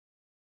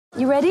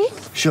You ready?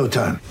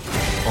 Showtime.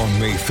 On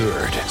May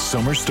 3rd,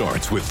 summer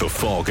starts with The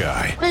Fall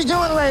Guy. Let's do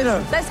it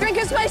later. Let's drink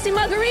a spicy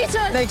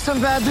margarita. Make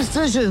some bad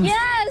decisions.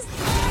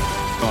 Yes!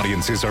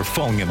 Audiences are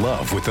falling in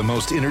love with the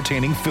most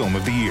entertaining film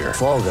of the year.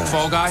 Fall Guy.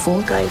 Fall Guy?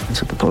 Fall Guy.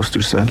 That's what the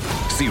poster said.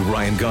 See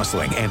Ryan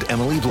Gosling and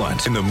Emily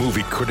Blunt in the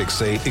movie critics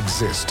say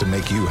exists to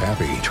make you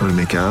happy. Trying to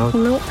make it out?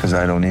 Nope. Because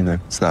I don't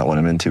either. It's not what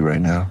I'm into right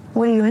now.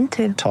 What are you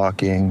into?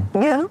 Talking.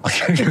 Yeah.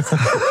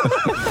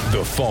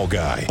 The Fall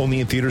Guy.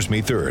 Only in theaters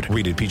May 3rd.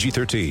 Rated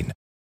PG-13.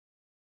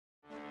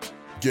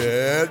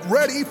 Get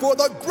ready for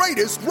the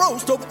greatest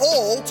roast of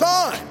all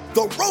time.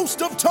 The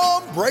Roast of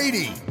Tom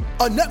Brady.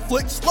 A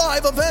Netflix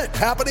live event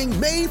happening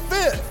May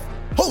 5th.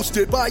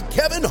 Hosted by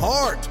Kevin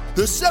Hart.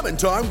 The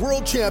 7-time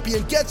world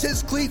champion gets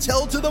his cleats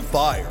held to the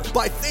fire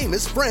by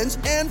famous friends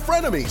and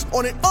frenemies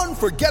on an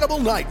unforgettable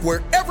night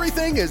where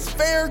everything is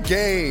fair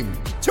game.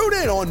 Tune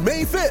in on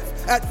May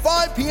 5th at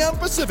 5 p.m.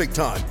 Pacific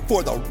time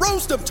for the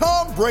Roast of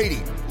Tom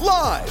Brady.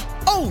 Live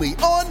only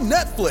on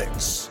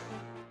Netflix.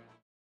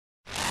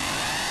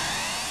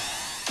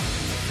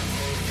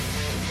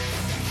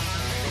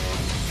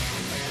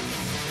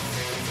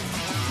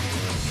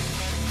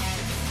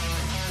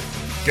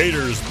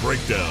 Gators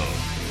Breakdown,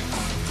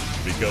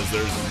 because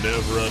there's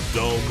never a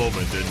dull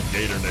moment in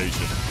Gator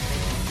Nation.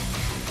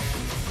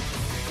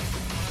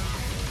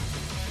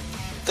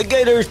 The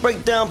Gators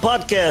Breakdown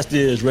podcast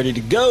is ready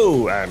to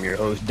go. I'm your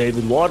host,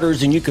 David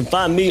Waters, and you can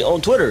find me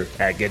on Twitter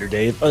at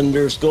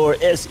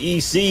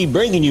GatorDave_SEC,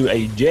 bringing you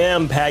a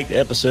jam-packed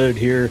episode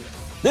here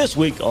this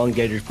week on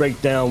Gators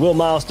Breakdown. Will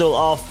Miles still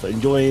off,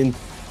 enjoying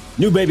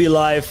new baby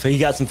life. He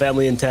got some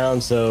family in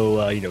town,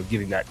 so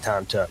giving that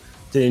time to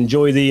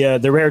enjoy the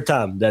rare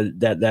time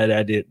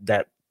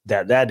that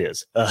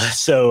is.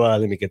 So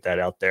let me get that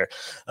out there.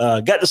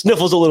 Got the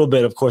sniffles a little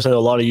bit. Of course, I know a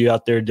lot of you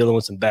out there dealing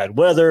with some bad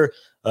weather,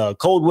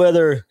 cold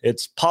weather.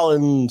 It's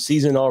pollen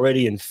season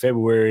already in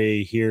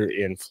February here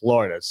in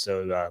Florida.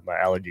 So my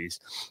allergies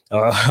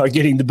are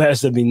getting the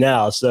best of me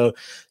now. So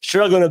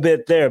struggling a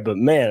bit there, but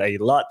man, a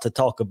lot to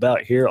talk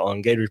about here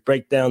on Gators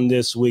Breakdown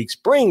this week.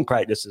 Spring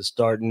practice is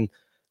starting.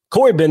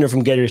 Corey Bender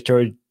from Gators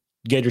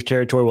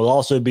Territory will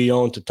also be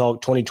on to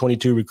talk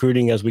 2022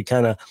 recruiting as we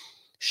kind of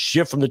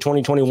shift from the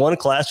 2021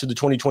 class to the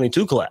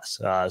 2022 class.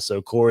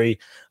 So Corey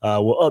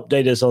will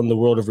update us on the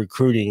world of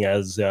recruiting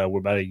as we're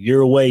about a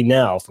year away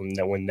now from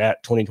when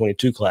that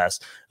 2022 class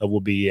will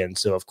be in.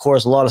 So, of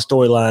course, a lot of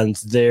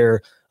storylines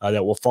there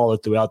that will follow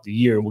throughout the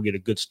year. We'll get a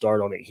good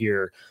start on it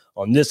here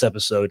on this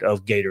episode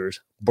of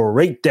Gators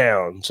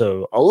Breakdown.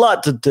 So a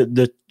lot to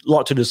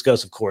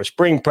discuss, of course.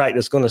 Spring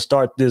practice going to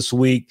start this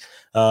week.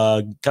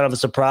 Kind of a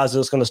surprise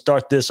that it's going to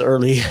start this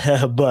early,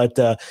 but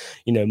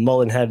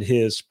Mullen had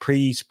his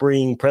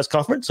pre-spring press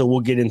conference, so we'll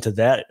get into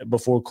that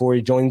before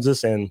Corey joins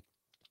us, and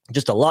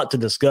just a lot to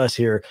discuss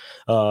here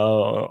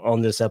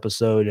on this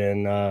episode.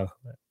 And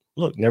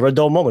look, never a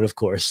dull moment, of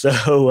course.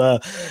 So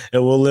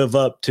and we'll live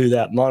up to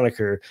that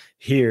moniker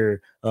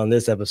here on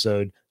this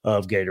episode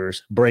of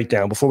Gators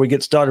Breakdown. Before we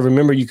get started,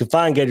 remember you can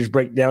find Gators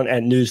Breakdown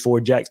at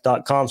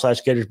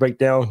news4jax.com/Gators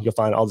Breakdown. You'll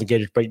find all the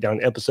Gators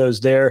Breakdown episodes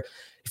there.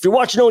 If you're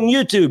watching on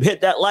YouTube, hit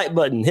that like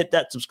button, hit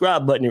that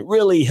subscribe button. It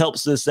really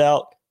helps us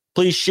out.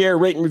 Please share,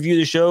 rate, and review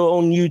the show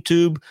on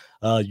YouTube.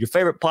 Your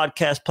favorite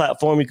podcast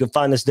platform, you can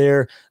find us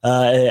there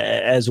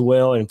as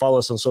well, and follow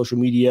us on social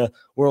media.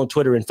 We're on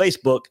Twitter and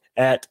Facebook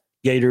at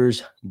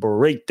Gators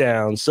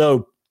Breakdown.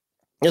 So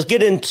let's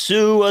get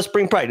into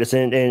spring practice,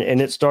 and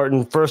it's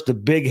starting first, the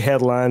big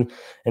headline,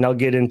 and I'll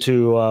get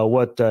into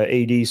what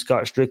AD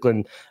Scott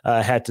Strickland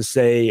had to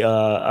say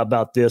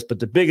about this. But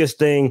the biggest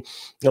thing,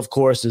 of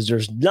course, is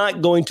there's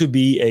not going to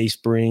be a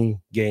spring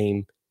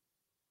game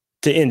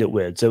to end it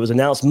with. So it was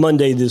announced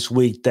Monday this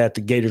week that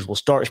the Gators will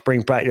start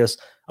spring practice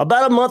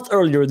about a month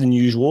earlier than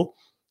usual.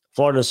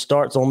 Florida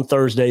starts on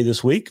Thursday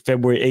this week,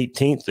 February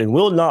 18th, and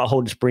will not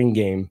hold a spring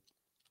game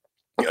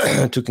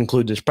to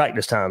conclude this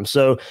practice time.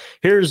 So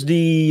here's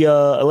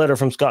a letter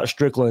from Scott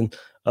Strickland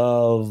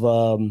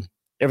of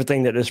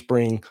everything that this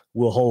spring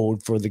will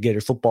hold for the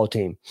Gators football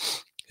team.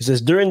 It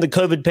says, during the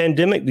COVID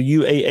pandemic, the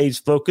UAA's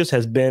focus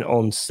has been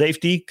on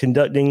safely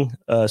conducting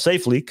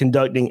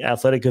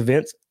athletic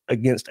events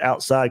against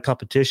outside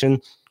competition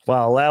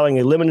while allowing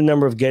a limited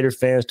number of Gator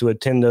fans to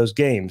attend those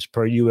games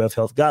per UF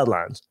health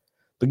guidelines.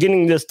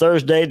 Beginning this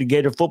Thursday, the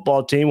Gator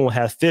football team will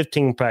have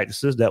 15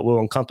 practices that will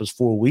encompass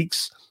 4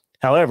 weeks.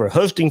 However,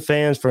 hosting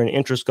fans for an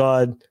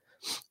intra-squad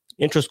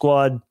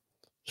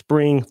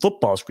spring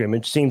football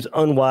scrimmage seems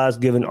unwise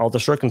given all the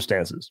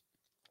circumstances,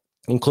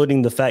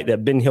 including the fact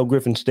that Ben Hill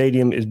Griffin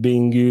Stadium is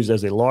being used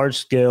as a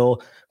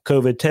large-scale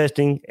COVID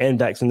testing and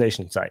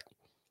vaccination site.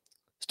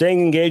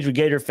 Staying engaged with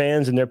Gator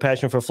fans and their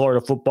passion for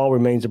Florida football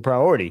remains a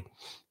priority.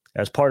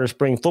 As part of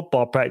spring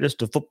football practice,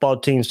 the football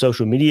team's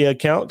social media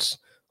accounts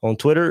on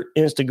Twitter,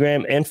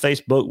 Instagram, and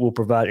Facebook will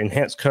provide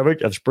enhanced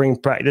coverage of spring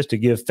practice to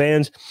give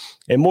fans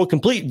a more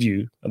complete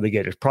view of the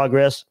Gators'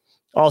 progress.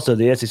 Also,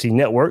 the SEC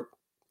Network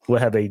will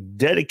have a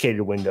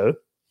dedicated window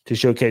to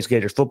showcase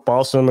Gators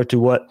football, similar to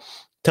what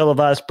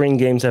televised spring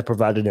games have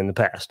provided in the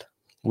past.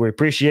 We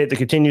appreciate the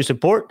continued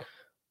support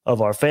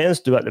of our fans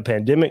throughout the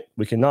pandemic.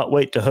 We cannot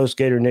wait to host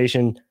Gator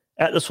Nation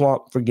at the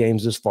Swamp for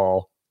games this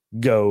fall.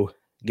 Go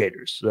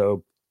Gators.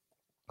 So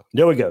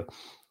there we go.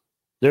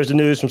 There's the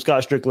news from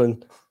Scott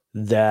Strickland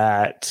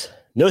that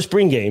no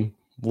spring game.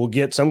 We'll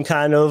get some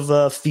kind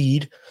of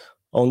feed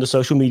on the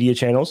social media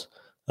channels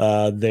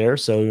there.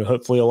 So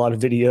hopefully a lot of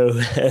video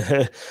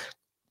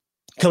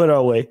coming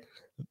our way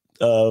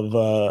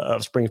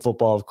of spring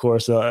football, of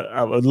course.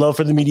 I would love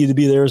for the media to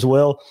be there as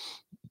well.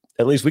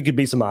 At least we could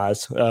be some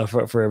eyes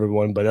for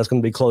everyone, but that's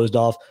going to be closed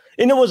off.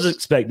 And it was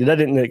expected. I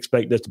didn't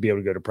expect us to be able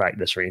to go to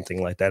practice or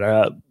anything like that.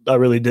 I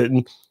really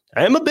didn't.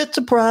 I am a bit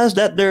surprised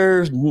that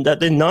they're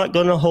not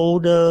going to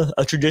hold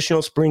a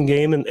traditional spring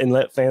game and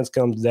let fans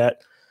come to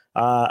that.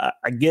 I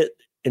get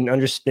and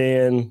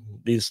understand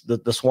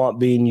the Swamp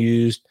being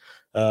used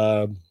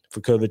for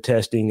COVID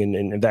testing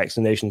and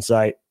vaccination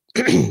site.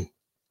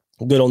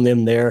 Good on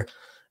them there.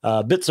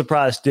 A bit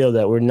surprised still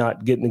that we're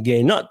not getting the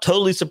game. Not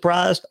totally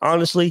surprised,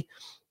 honestly.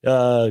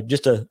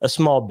 Just a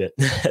small bit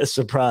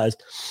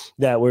surprised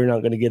that we're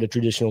not going to get a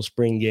traditional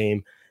spring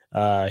game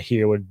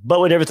here. But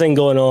with everything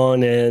going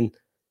on and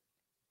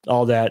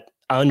all that,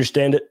 I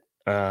understand it.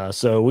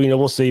 So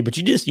we'll see. But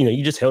you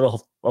just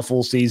held a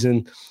full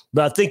season.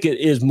 But I think it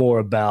is more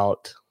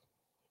about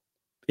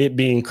it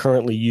being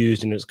currently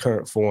used in its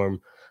current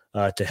form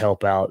to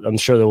help out. I'm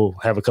sure they'll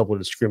have a couple of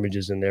the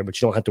scrimmages in there, but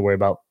you don't have to worry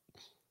about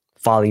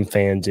filing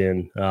fans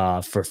in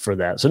for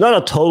that. So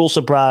not a total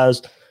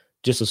surprise,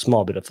 just a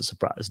small bit of a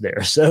surprise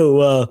there.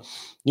 So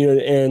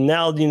and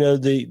now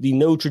the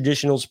no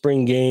traditional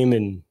spring game,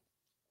 and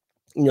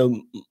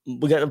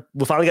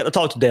we finally got to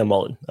talk to Dan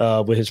Mullen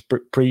with his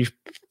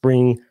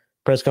pre-spring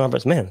press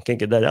conference. Man, can't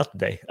get that out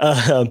today.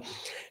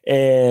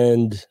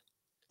 And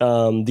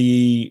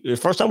the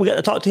first time we got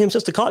to talk to him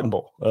since the Cotton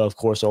Bowl, of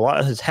course. A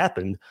lot has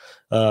happened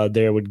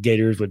there with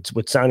Gators,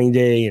 with signing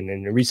day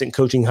and recent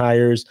coaching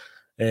hires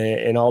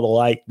and all the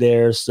like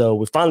there. So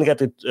we finally got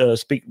to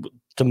speak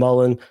to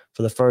Mullen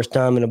for the first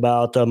time in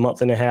about a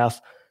month and a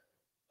half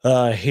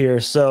here.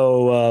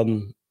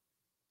 So,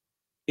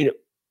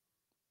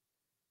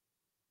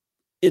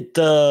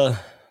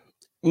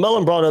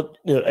 Mullen brought up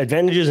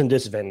advantages and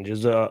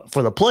disadvantages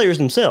for the players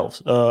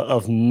themselves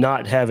of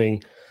not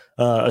having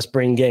a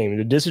spring game.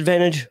 The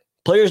disadvantage,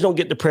 players don't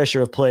get the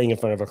pressure of playing in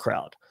front of a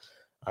crowd.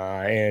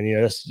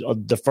 And that's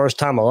the first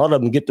time a lot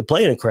of them get to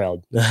play in a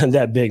crowd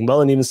that big.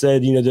 Mullen even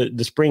said,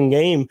 the spring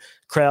game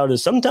crowd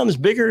is sometimes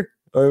bigger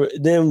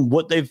than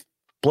what they've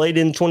played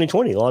in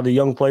 2020. A lot of the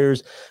young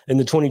players in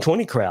the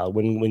 2020 crowd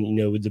when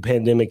with the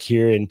pandemic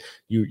here and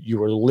you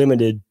were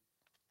limited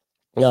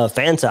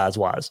fan size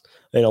wise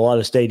in a lot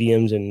of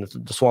stadiums and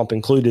the Swamp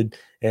included,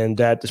 and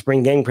that the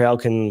spring game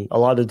crowd can a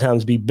lot of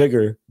times be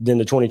bigger than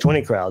the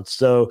 2020 crowd.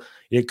 So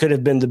it could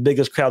have been the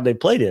biggest crowd they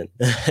played in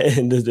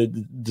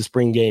the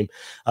spring game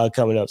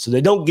coming up. So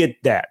they don't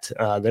get that.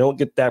 They don't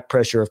get that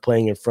pressure of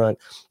playing in front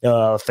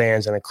of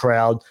fans and a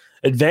crowd.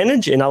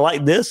 Advantage, and I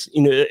like this,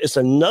 it's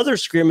another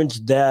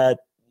scrimmage that,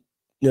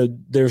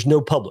 there's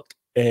no public.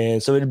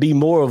 And so it'd be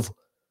more of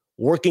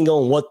working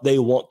on what they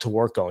want to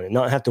work on and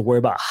not have to worry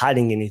about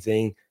hiding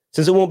anything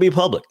since it won't be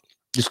public.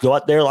 Just go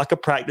out there like a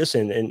practice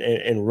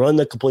and run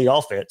the complete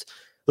offense.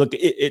 Look,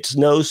 it's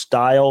no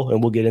style,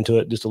 and we'll get into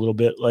it just a little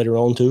bit later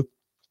on too.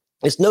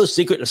 It's no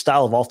secret the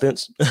style of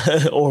offense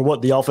or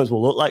what the offense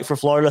will look like for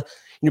Florida,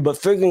 but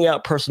figuring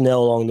out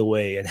personnel along the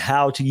way and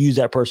how to use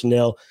that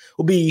personnel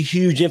will be a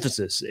huge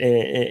emphasis,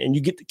 and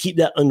you get to keep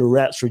that under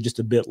wraps for just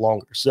a bit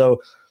longer.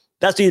 So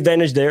that's the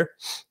advantage there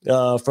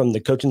from the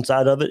coaching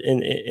side of it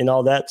and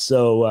all that.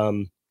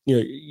 So,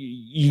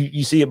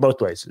 you see it both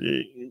ways.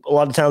 A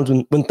lot of times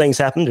when things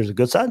happen, there's a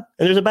good side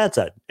and there's a bad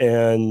side.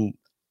 And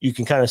you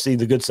can kind of see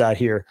the good side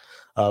here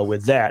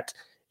with that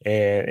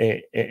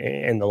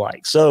and the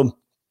like. So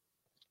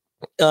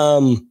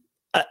I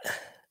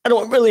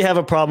don't really have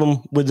a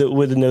problem with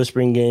the no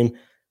spring game.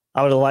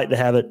 I would have liked to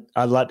have it.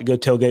 I'd like to go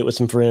tailgate with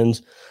some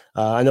friends.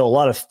 I know a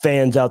lot of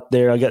fans out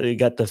there. I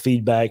got the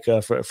feedback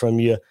from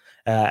you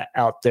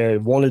out there.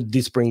 Wanted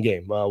the spring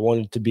game.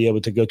 Wanted to be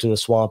able to go to the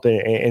Swamp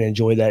and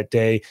enjoy that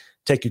day.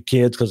 Take your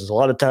kids, because a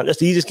lot of times that's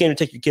the easiest game to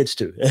take your kids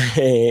to,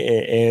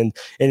 and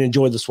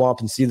enjoy the Swamp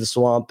and see the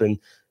Swamp and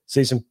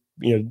see some.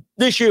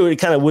 This year it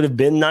kind of would have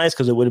been nice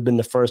because it would have been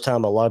the first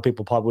time a lot of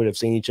people probably would have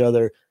seen each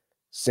other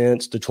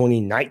since the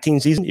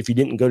 2019 season if you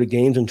didn't go to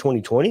games in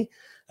 2020.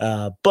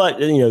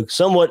 But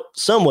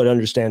somewhat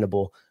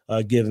understandable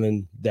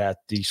given that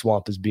the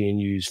Swamp is being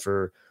used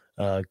for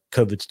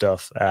COVID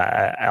stuff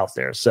out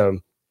there. So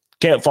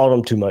can't fault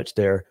them too much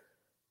there.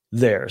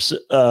 So,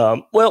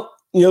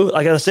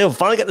 like I said, we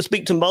finally got to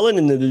speak to Mullen,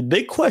 and the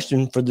big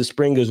question for the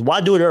spring is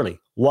why do it early?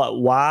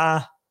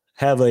 Why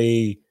have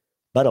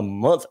about a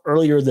month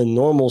earlier than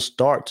normal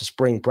start to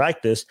spring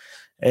practice?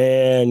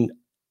 And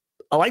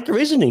I like the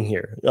reasoning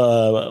here.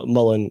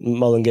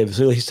 Mullen gave us.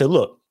 He said,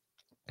 look,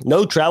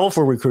 no travel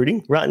for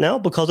recruiting right now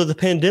because of the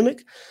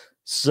pandemic.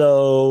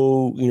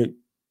 So,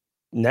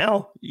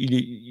 now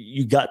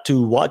you got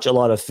to watch a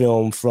lot of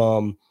film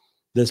from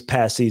this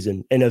past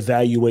season and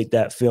evaluate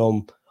that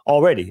film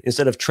already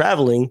instead of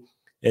traveling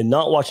and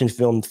not watching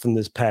film from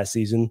this past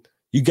season,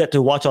 you get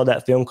to watch all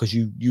that film because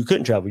you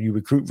couldn't travel. You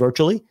recruit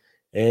virtually,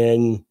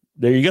 and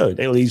there you go.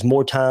 That leaves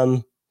more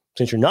time,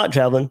 since you're not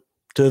traveling,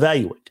 to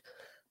evaluate.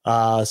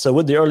 So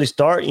with the early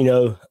start,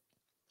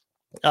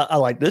 I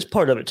like this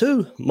part of it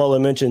too.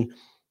 Mullen mentioned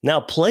now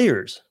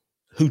players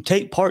who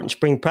take part in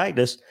spring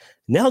practice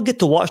now get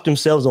to watch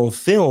themselves on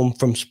film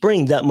from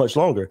spring that much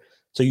longer.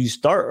 So you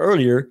start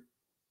earlier,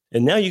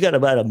 and now you got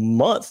about a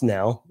month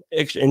now,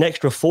 an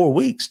extra 4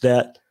 weeks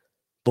that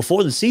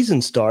before the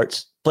season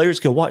starts, players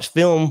can watch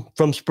film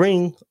from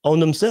spring on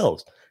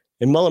themselves.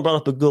 And Mullen brought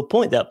up a good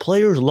point that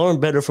players learn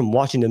better from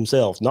watching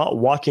themselves, not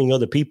watching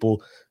other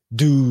people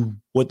do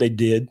what they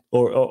did,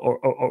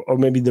 or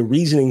maybe the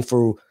reasoning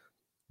for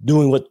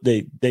doing what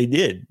they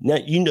did. Now,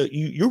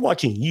 you're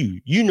watching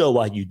you. You know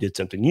why you did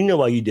something. You know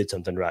why you did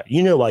something right.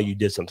 You know why you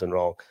did something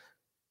wrong.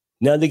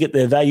 Now they get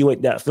to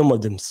evaluate that film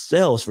of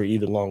themselves for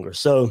even longer.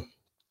 So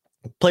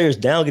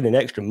players now get an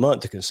extra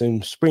month to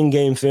consume spring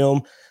game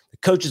film. The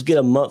coaches get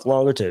a month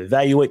longer to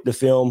evaluate the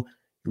film.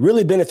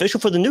 Really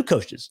beneficial for the new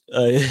coaches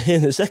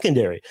in the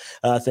secondary,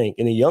 I think.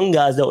 And the young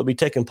guys that would be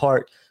taking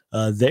part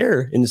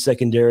there in the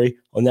secondary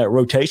on that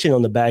rotation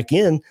on the back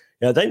end,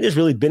 I think this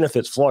really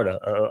benefits Florida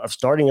of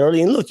starting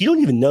early. And look, you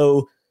don't even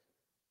know.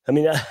 I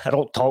mean, I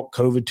don't talk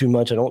COVID too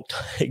much. I don't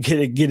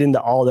get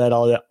into all that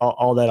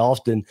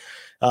often.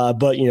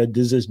 But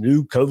there's this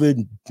new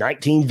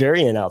COVID-19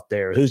 variant out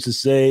there. Who's to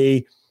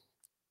say,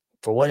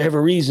 for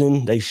whatever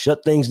reason, they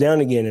shut things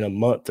down again in a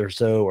month or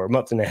so, or a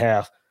month and a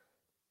half.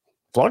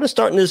 Florida's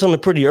starting this on the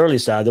pretty early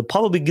side. They'll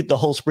probably get the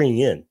whole spring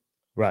in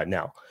right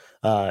now.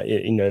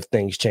 If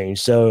things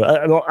change. So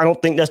I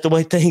don't think that's the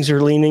way things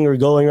are leaning or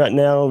going right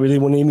now. Really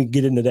wouldn't even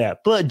get into that.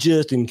 But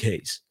just in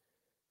case,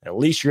 at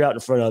least you're out in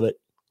front of it.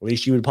 At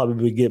least you would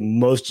probably get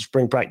most of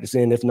spring practice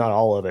in, if not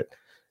all of it,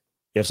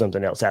 if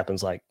something else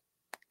happens like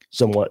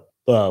somewhat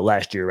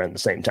last year around the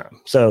same time.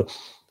 So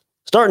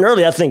starting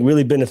early, I think,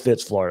 really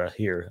benefits Florida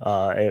here.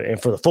 And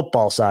for the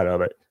football side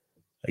of it,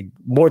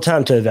 more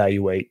time to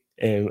evaluate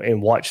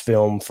and watch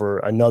film for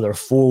another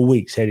 4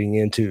 weeks heading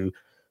into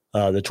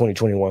the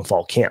 2021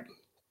 fall camp.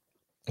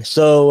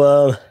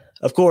 So,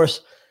 of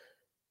course,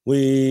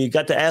 we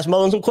got to ask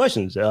Mullen some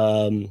questions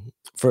for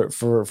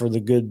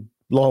the good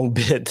long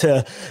bit,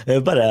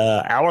 about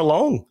an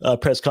hour-long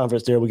press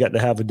conference there we got to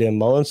have with Dan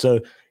Mullen. So,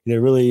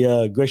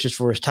 really gracious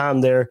for his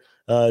time there.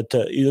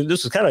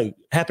 This is kind of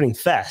happening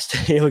fast.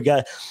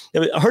 I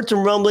heard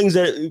some rumblings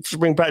that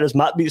spring practice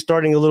might be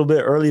starting a little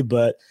bit early,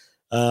 but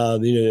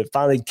it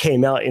finally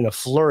came out in a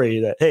flurry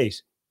that, hey,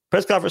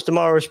 press conference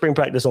tomorrow, spring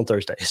practice on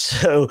Thursday.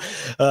 So,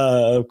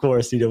 of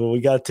course, we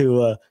got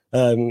to.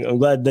 I'm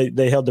glad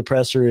they held the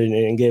presser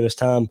and gave us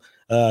time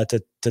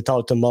to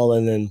talk to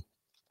Mullen. And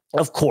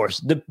of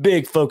course, the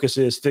big focus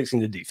is fixing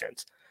the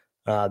defense.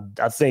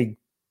 I think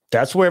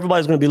that's where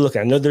everybody's going to be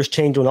looking. I know there's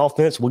change on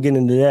offense. We'll get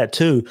into that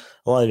too.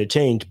 A lot of the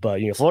change, but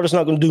Florida's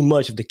not going to do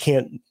much if they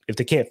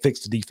can't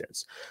fix the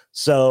defense.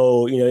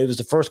 So, it was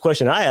the first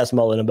question I asked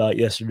Mullen about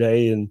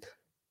yesterday, and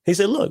he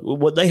said, "Look,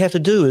 what they have to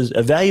do is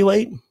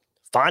evaluate."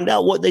 Find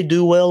out what they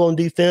do well on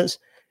defense,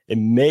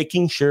 and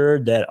making sure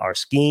that our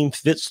scheme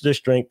fits the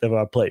strength of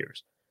our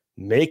players.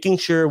 Making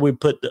sure we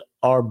put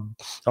our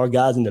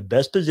guys in the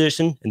best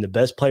position and the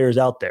best players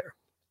out there.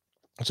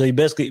 So he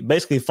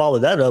basically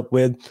followed that up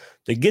with,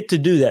 they get to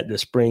do that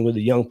this spring with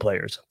the young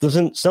players. There's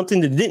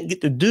something they didn't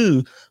get to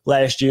do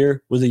last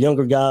year with the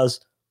younger guys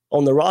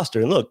on the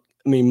roster. And look,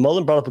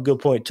 Mullen brought up a good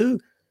point too.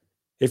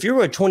 If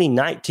you're a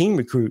 2019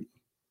 recruit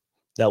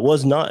that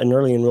was not an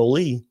early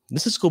enrollee,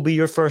 this is going to be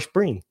your first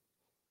spring.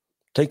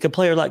 Take a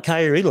player like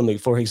Kaiir Elam,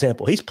 for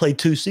example. He's played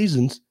 2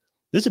 seasons.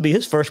 This would be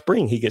his first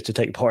spring he gets to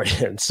take part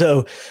in.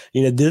 So,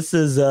 this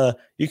is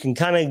you can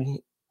kind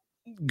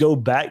of go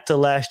back to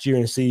last year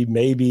and see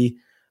maybe,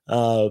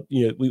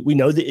 we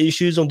know the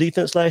issues on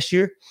defense last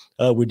year.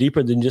 We're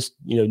deeper than just,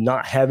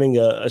 not having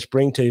a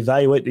spring to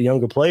evaluate the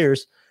younger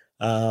players.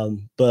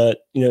 But,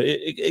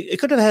 it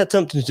could have had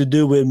something to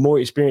do with more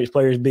experienced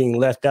players being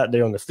left out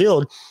there on the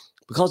field,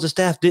 because the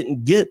staff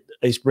didn't get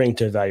a spring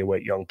to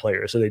evaluate young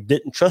players, so they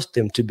didn't trust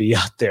them to be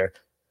out there.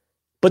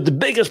 But the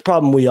biggest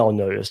problem we all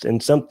noticed,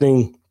 and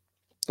something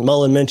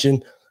Mullen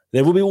mentioned,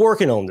 they will be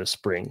working on this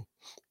spring,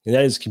 and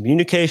that is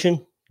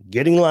communication,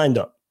 getting lined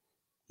up.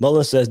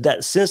 Mullen says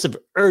that sense of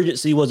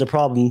urgency was a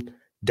problem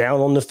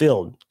down on the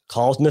field,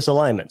 caused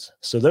misalignments.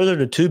 So those are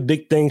the 2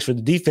 big things for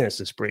the defense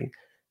this spring: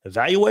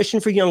 evaluation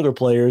for younger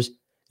players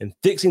and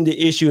fixing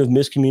the issue of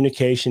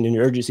miscommunication and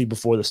urgency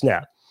before the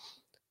snap.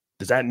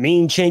 Does that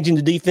mean changing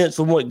the defense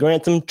from what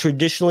Grantham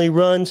traditionally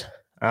runs?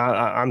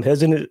 I'm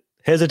hesitant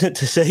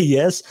to say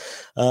yes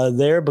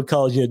there,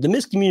 because the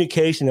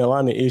miscommunication and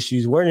alignment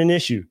issues weren't an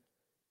issue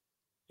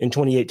in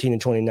 2018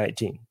 and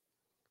 2019,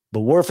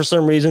 but were for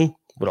some reason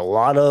with a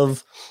lot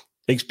of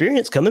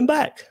experience coming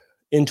back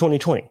in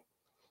 2020.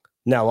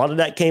 Now, a lot of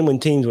that came when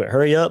teams went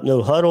hurry up,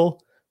 no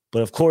huddle,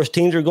 but of course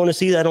teams are going to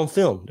see that on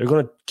film. They're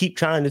going to keep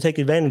trying to take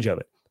advantage of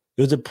it.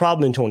 It was a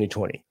problem in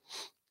 2020.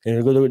 And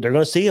they're going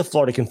to see if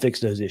Florida can fix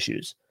those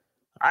issues.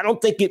 I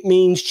don't think it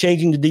means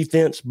changing the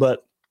defense,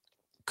 but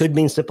could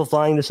mean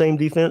simplifying the same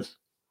defense.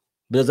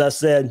 But as I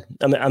said,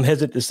 I'm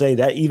hesitant to say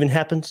that even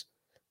happens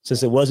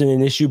since it wasn't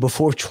an issue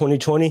before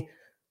 2020.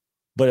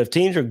 But if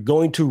teams are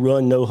going to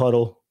run no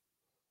huddle,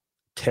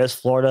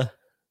 test Florida,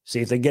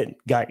 see if they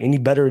got any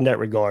better in that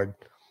regard.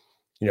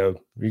 You're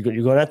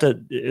going to have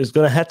to. It's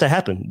going to have to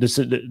happen.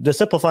 The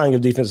simplifying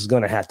of defense is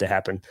going to have to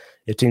happen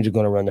if teams are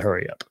going to run the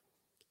hurry up,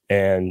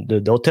 and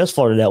they'll test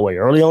Florida that way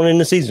early on in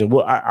the season.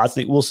 Well, I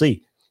think we'll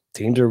see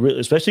teams are really,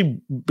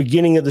 especially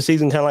beginning of the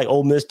season, kind of like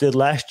Ole Miss did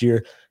last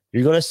year.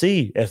 You're going to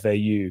see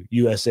FAU,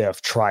 USF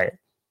try it.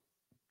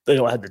 They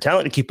don't have the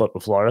talent to keep up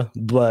with Florida,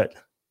 but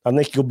I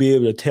think you'll be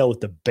able to tell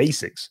with the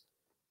basics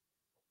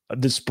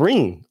of the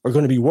spring are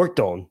going to be worked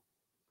on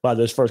by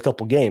those first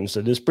couple games.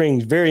 So this spring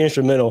is very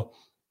instrumental.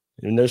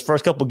 In those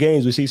first couple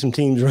games, we see some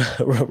teams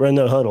run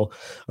no huddle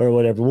or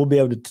whatever. We'll be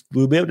able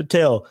to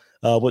tell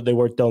what they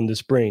worked on this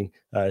spring,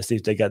 see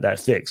if they got that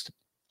fixed.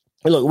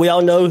 And look, we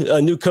all know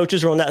new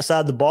coaches are on that side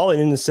of the ball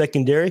and in the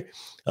secondary,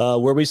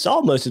 where we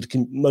saw most of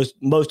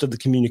the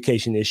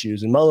communication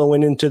issues. And Mullen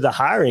went into the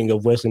hiring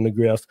of Wesley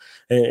McGriff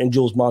and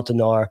Jules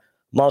Montanar.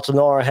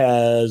 Montanar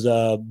has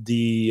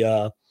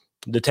the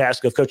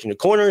task of coaching the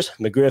corners.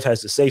 McGriff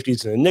has the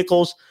safeties and the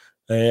nickels.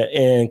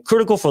 And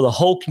critical for the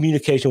whole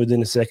communication within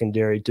the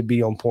secondary to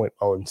be on point,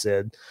 Mullen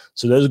said.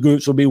 So those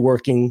groups will be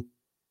working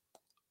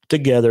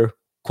together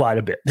quite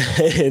a bit.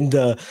 And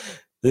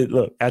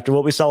look, after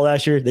what we saw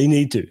last year, they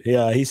need to.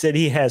 Yeah, he said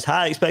he has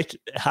high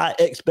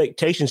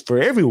expectations for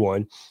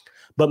everyone.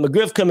 But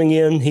McGriff coming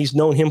in, he's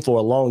known him for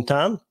a long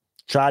time.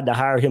 Tried to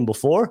hire him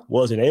before,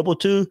 wasn't able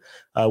to.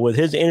 With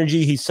his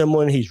energy, he's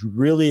someone he's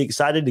really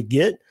excited to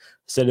get.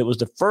 Said it was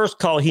the first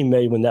call he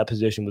made when that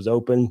position was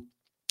open.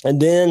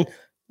 And then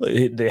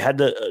they had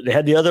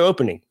the other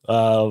opening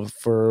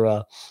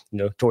for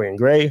Torian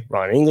Gray,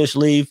 Ron English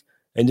leave,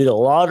 and did a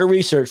lot of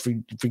research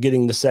for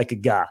getting the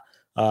second guy.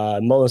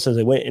 Mullen says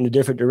they went in a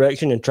different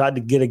direction and tried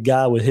to get a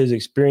guy with his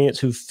experience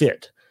who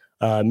fit.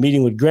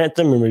 Meeting with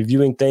Grantham and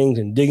reviewing things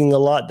and digging a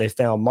lot, they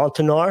found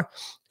Montanar,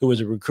 who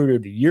was a recruiter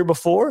the year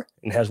before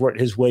and has worked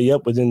his way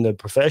up within the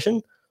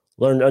profession,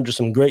 learned under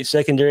some great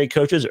secondary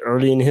coaches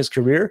early in his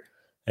career,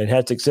 and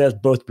had success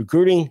both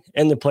recruiting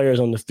and the players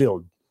on the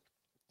field.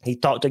 He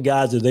talked to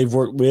guys that they've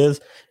worked with,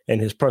 and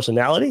his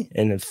personality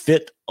and the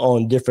fit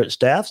on different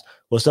staffs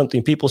was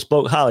something people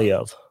spoke highly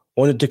of.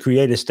 Wanted to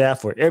create a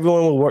staff where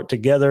everyone would work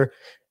together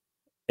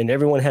and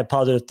everyone had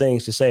positive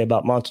things to say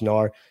about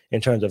Montanar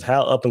in terms of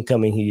how up and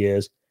coming he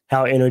is,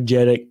 how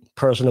energetic,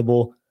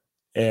 personable,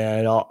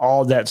 and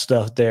all that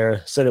stuff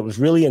there. Said it was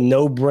really a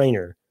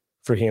no-brainer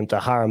for him to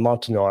hire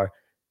Montanar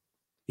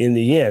in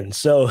the end.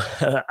 So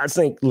I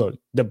think, look,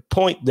 the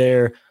point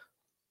there,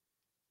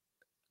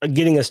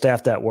 getting a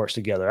staff that works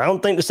together. I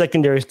don't think the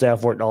secondary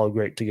staff worked all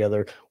great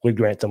together with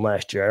Grantham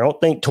last year. I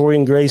don't think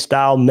Torian Gray's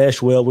style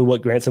meshed well with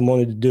what Grantham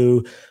wanted to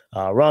do.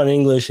 Ron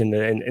English and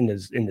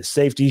the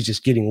safeties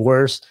just getting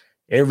worse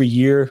every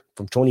year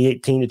from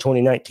 2018 to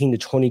 2019 to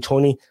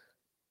 2020.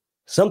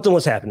 Something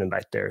was happening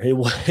back there.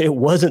 It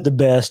wasn't the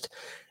best.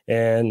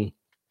 And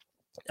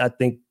I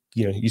think,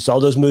 you saw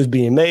those moves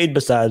being made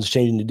besides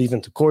changing the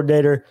defensive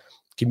coordinator.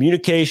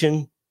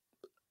 Communication,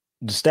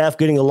 the staff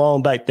getting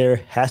along back there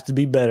has to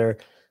be better.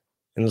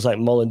 And it was like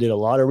Mullen did a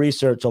lot of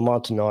research on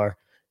Montanar.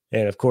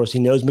 And, of course, he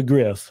knows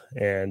McGriff.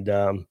 And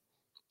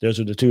those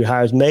are the two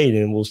hires made.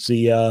 And we'll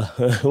see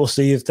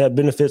if that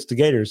benefits the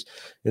Gators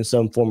in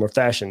some form or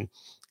fashion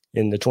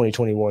in the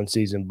 2021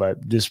 season.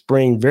 But this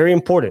spring, very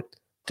important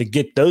to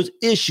get those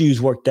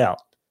issues worked out.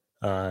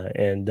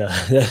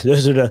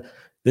 Those are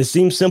this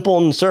seems simple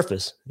on the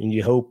surface. And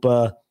you hope,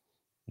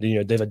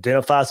 they've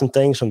identified some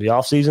things from the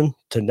offseason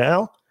to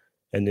now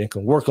and then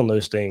can work on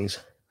those things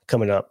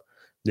coming up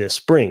this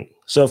spring.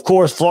 So, of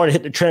course, Florida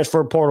hit the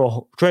transfer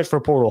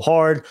portal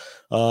hard.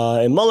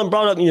 And Mullen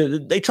brought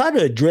up, they try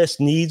to address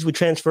needs with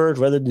transfers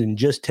rather than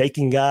just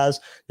taking guys.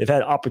 They've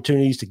had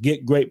opportunities to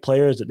get great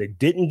players that they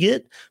didn't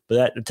get, but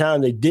at the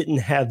time they didn't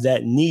have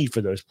that need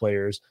for those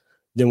players.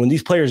 Then when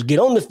these players get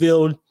on the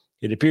field,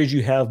 it appears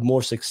you have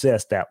more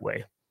success that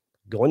way.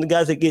 Go on the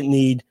guys that get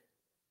need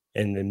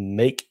and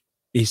then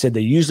he said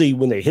they usually,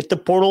 when they hit the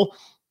portal,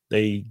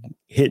 they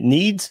hit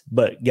needs,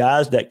 but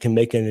guys that can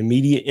make an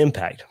immediate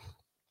impact.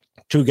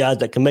 Two guys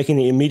that can make an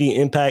immediate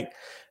impact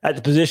at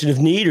the position of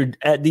need or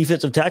at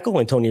defensive tackle,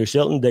 Antonio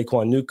Shelton,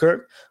 Daquan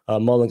Newkirk.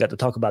 Mullen got to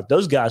talk about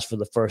those guys for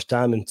the first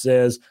time and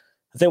says,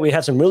 I think we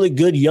have some really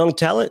good young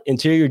talent,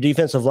 interior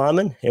defensive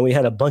linemen, and we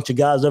had a bunch of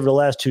guys over the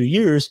last 2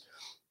 years,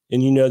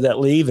 and that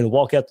leave and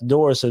walk out the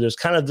door. So there's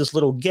kind of this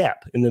little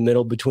gap in the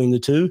middle between the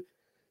two.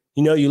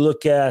 You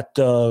look at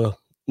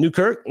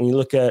Newkirk and you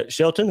look at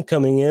Shelton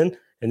coming in,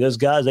 and those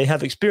guys, they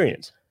have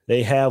experience.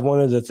 They have one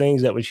of the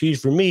things that was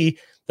huge for me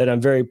that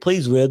I'm very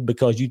pleased with,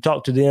 because you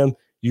talk to them,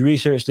 you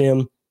research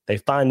them, they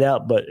find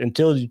out. But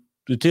until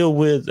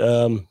with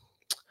trying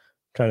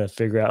to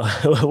figure out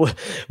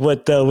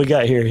what we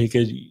got here,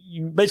 because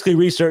you basically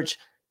research,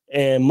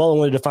 and Mullen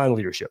wanted to find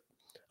leadership.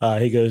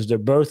 He goes, they're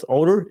both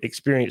older,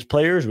 experienced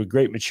players with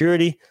great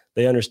maturity.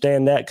 They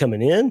understand that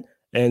coming in,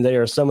 and they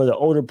are some of the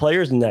older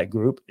players in that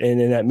group and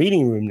in that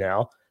meeting room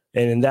now.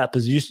 And in that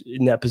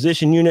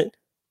position unit,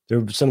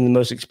 they're some of the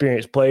most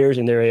experienced players,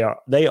 and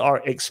they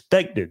are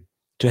expected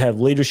to have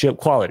leadership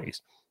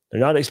qualities. They're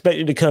not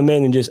expected to come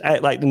in and just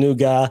act like the new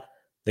guy.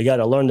 They got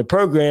to learn the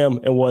program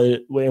and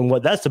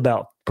what that's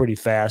about pretty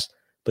fast,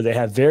 but they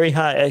have very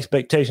high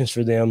expectations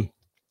for them,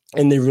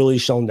 and they've really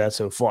shown that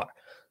so far.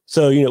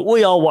 So,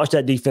 we all watched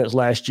that defense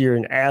last year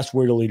and asked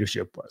where the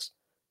leadership was.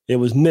 It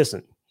was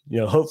missing.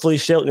 Hopefully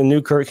Shelton and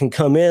Newkirk can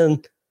come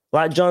in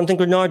like Jonathan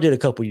Grenard did a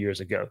couple years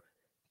ago.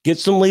 Get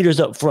some leaders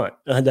up front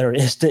that are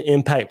instant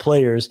impact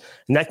players,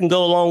 and that can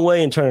go a long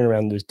way in turning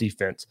around this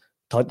defense.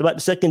 Talked about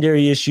the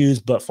secondary issues,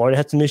 but Florida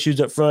had some issues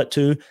up front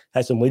too,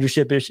 had some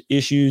leadership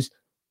issues.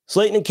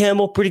 Slayton and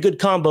Campbell, pretty good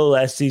combo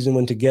last season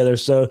when together.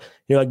 So,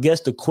 I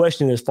guess the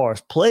question as far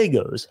as play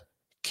goes,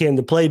 can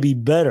the play be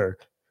better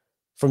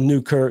from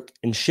Newkirk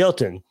and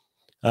Shelton?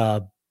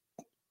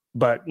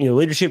 But,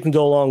 leadership can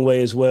go a long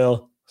way as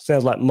well.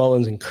 Sounds like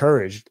Mullen's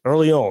encouraged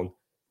early on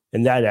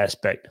in that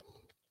aspect.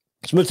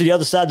 Let's move to the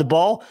other side of the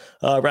ball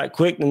right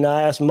quick. And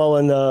I asked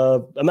Mullen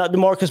about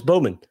DeMarcus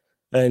Bowman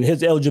and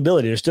his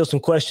eligibility. There's still some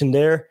question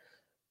there.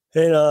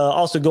 And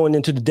also going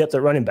into the depth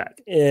at running back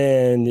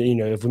and,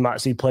 if we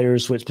might see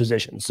players switch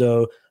positions.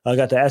 So I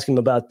got to ask him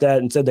about that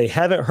and said they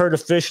haven't heard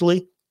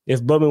officially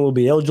if Bowman will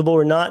be eligible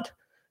or not.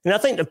 And I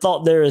think the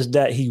thought there is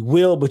that he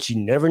will, but you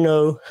never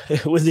know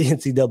with the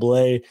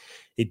NCAA.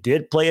 He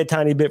did play a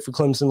tiny bit for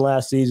Clemson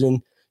last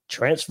season,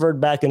 transferred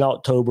back in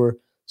October,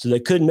 so they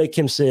couldn't make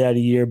him sit out a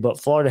year.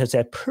 But Florida has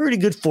had pretty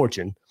good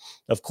fortune,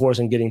 of course,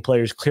 in getting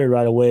players cleared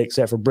right away,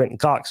 except for Brenton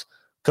Cox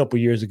a couple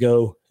years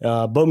ago.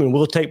 Bowman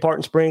will take part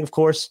in spring, of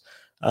course,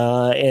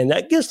 and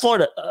that gives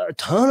Florida a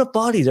ton of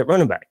bodies at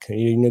running back.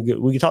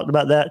 We talked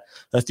about that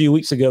a few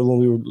weeks ago when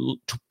we were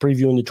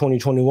previewing the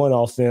 2021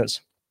 offense.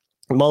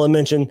 Mullen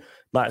mentioned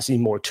might see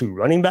more 2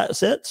 running back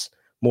sets,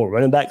 more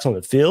running backs on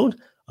the field.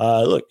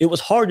 Look, it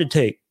was hard to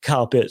take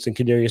Kyle Pitts and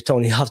Kadarius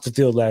Toney off the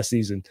field last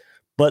season,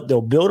 but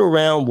they'll build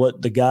around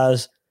what the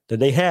guys that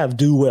they have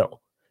do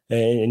well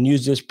and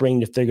use this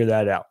spring to figure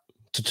that out.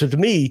 So to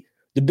me,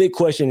 the big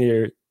question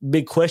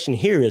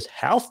here is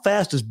how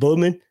fast does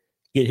Bowman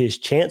get his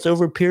chance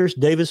over Pierce,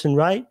 Davis, and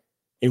Wright?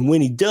 And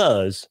when he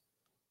does,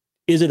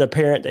 is it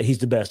apparent that he's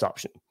the best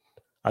option?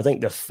 I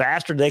think the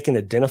faster they can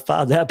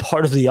identify that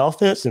part of the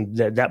offense and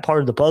that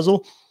part of the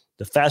puzzle,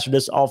 the faster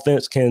this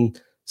offense can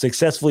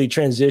successfully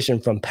transition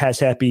from pass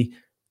happy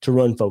to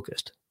run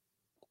focused.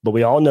 But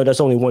we all know that's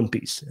only one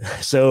piece.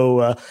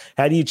 So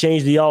how do you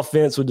change the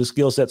offense with the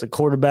skill sets of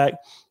quarterback?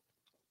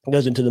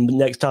 Goes into the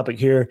next topic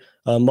here.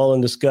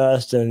 Mullen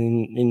discussed,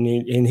 and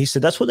he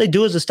said that's what they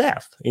do as a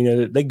staff.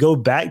 They go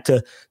back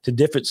to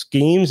different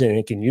schemes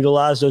and can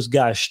utilize those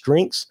guys'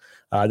 strengths.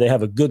 They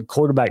have a good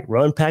quarterback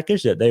run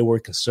package that they were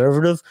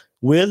conservative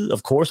with,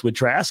 of course, with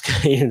Trask.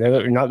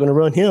 They're not going to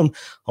run him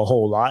a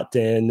whole lot.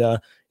 And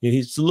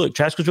he said, look,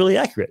 Trask was really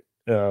accurate.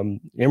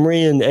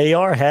 Emory and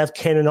AR have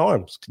cannon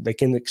arms. They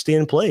can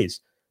extend plays.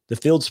 The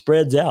field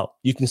spreads out.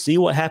 You can see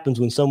what happens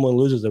when someone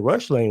loses the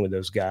rush lane with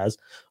those guys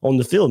on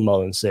the field,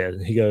 Mullen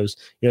said. He goes,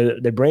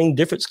 they bring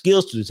different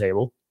skills to the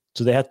table,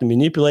 so they have to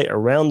manipulate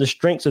around the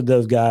strengths of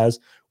those guys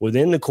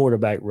within the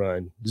quarterback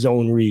run,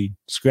 zone read,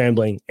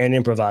 scrambling, and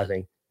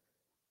improvising.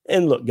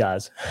 And look,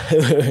 guys,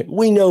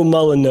 we know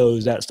Mullen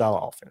knows that style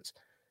of offense.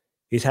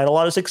 He's had a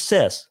lot of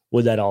success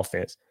with that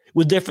offense,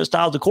 with different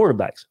styles of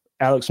quarterbacks.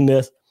 Alex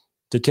Smith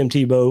to Tim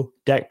Tebow,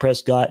 Dak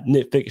Prescott,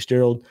 Nick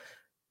Fitzgerald.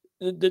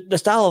 The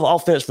style of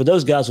offense for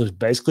those guys was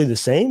basically the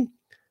same,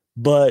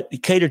 but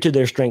it catered to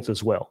their strengths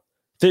as well.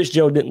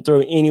 Fitzgerald didn't throw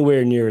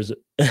anywhere near as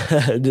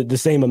the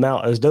same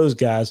amount as those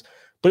guys,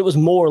 but it was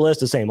more or less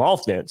the same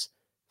offense,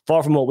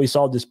 far from what we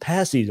saw this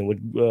past season with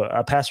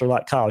a passer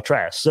like Kyle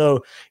Trask.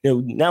 So,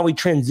 now we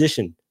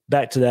transition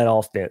back to that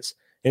offense,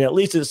 and at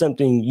least it's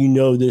something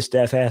this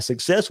staff has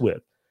success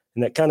with.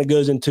 And that kind of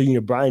goes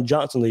into, Brian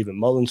Johnson leaving.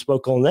 Mullen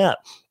spoke on that.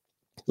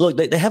 Look,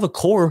 they have a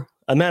core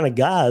amount of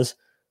guys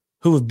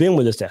who have been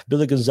with the staff.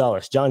 Billy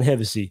Gonzalez, John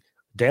Hevesy,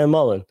 Dan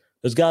Mullen.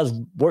 Those guys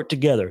worked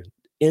together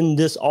in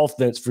this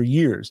offense for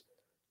years.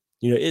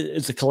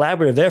 It's a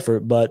collaborative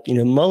effort, but,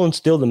 Mullen's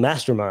still the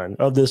mastermind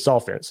of this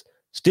offense,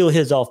 still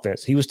his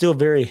offense. He was still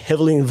very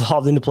heavily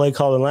involved in the play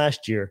calling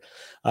last year.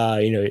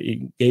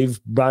 It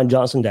gave Brian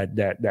Johnson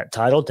that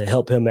title to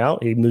help him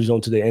out. He moves on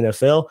to the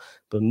NFL,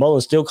 but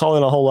Mullen's still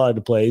calling a whole lot of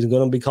the plays and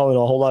going to be calling a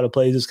whole lot of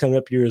plays this coming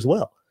up year as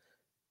well.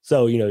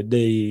 So,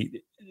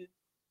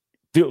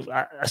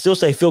 I still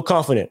say feel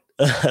confident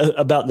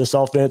about this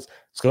offense.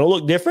 It's going to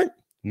look different.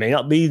 May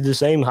not be the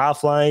same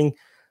high-flying,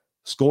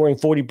 scoring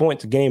 40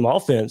 points a game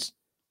offense.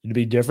 It'll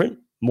be different,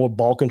 more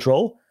ball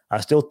control. I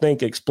still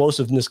think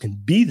explosiveness can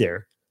be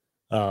there.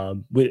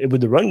 With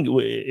the run,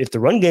 if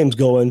the run game's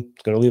going,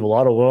 it's going to leave a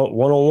lot of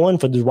one-on-one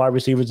for the wide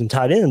receivers and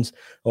tight ends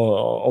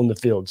on the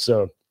field.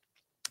 So,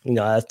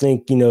 I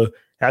think,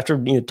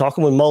 after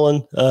talking with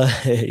Mullen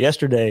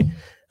yesterday,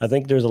 I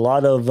think there's a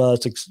lot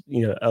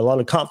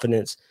of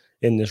confidence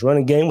in this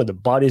running game with the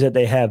bodies that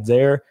they have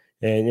there,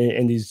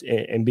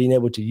 and being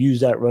able to use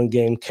that run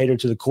game, cater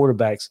to the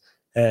quarterbacks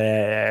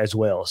as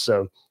well.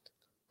 So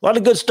A lot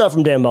of good stuff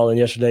from Dan Mullen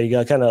yesterday. You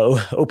got kind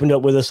of opened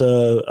up with us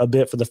a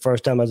bit for the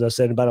first time, as I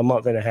said, about a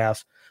month and a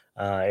half.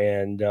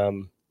 And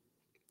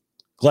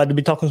glad to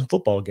be talking some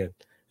football again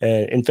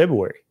in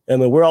February. I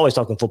mean, we're always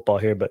talking football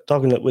here, but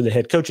talking with the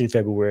head coach in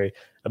February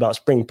about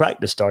spring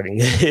practice starting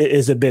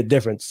is a bit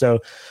different. So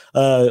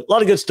a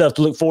lot of good stuff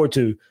to look forward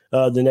to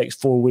the next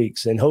 4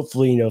 weeks. And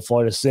hopefully,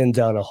 Florida sends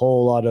out a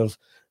whole lot of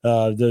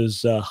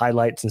those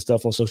highlights and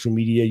stuff on social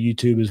media,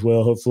 YouTube as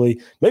well.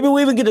 Hopefully, maybe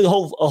we even get a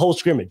whole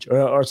scrimmage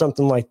or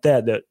something like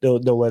that they'll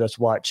let us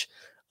watch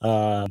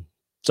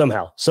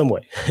somehow, some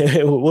way.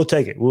 We'll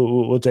take it.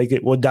 We'll take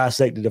it. We'll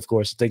dissect it, of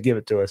course, if they give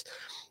it to us.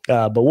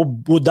 But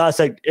we'll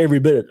dissect every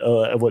bit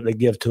of what they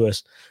give to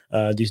us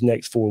these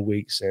next 4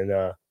 weeks,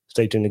 and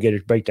stay tuned to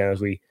Gators Breakdown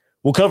as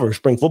we'll cover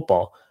spring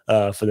football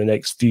for the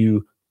next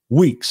few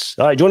weeks.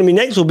 All right, joining me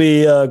next will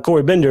be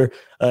Corey Bender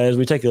as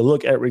we take a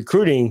look at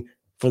recruiting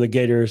for the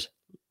Gators,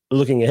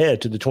 looking ahead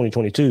to the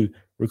 2022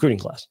 recruiting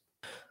class.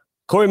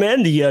 Corey,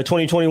 man, the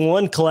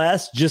 2021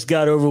 class just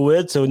got over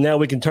with, so now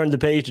we can turn the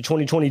page to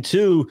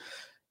 2022.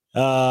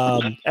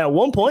 At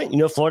one point,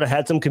 Florida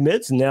had some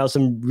commits and now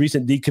some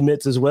recent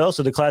decommits as well.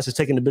 So the class has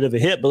taken a bit of a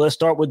hit, but let's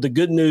start with the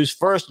good news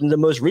first. And the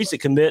most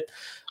recent commit,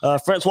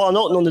 Francois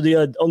Knowlton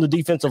on the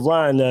defensive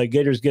line.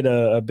 Gators get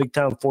a big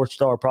time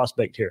 4-star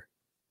prospect here.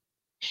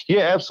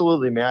 Yeah,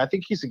 absolutely, man. I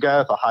think he's a guy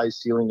with a high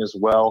ceiling as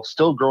well,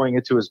 still growing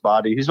into his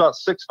body. He's about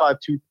 6'5",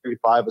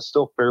 235, but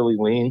still fairly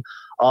lean.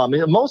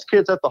 And most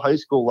kids at the high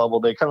school level,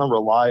 they kind of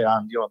rely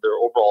on, their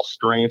overall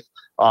strength,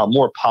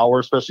 more power,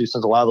 especially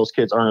since a lot of those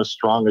kids aren't as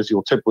strong as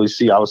you'll typically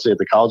see, obviously, at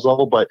the college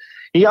level. But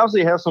he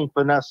obviously has some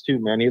finesse too,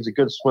 man. He has a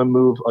good swim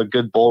move, a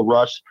good bull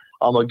rush,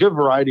 a good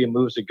variety of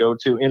moves to go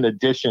to, in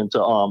addition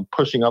to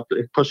pushing up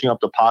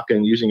the pocket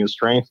and using his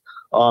strength.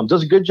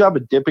 Does a good job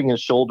of dipping his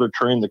shoulder,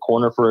 turning the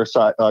corner for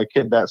a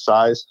kid that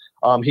size.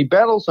 He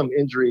battled some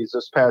injuries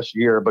this past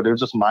year, but it was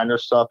just minor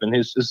stuff, and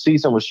his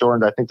season was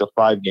shortened, I think, to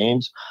 5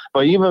 games.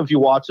 But even if you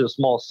watch a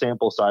small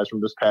sample size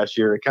from this past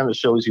year, it kind of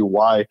shows you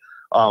why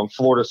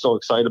Florida's so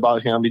excited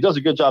about him. He does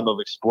a good job of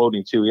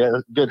exploding, too. He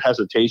has good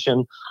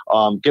hesitation,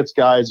 gets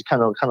guys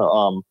kind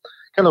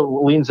of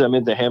leans them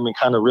into him and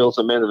kind of reels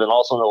them in, and then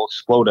also he'll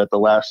explode at the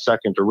last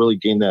second to really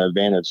gain that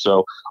advantage.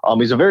 So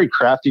he's a very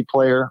crafty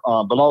player,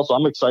 but also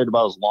I'm excited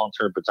about his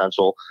long-term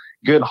potential.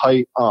 Good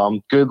height,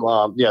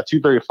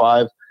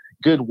 235,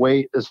 good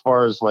weight as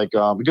far as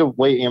good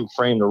weight and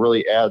frame to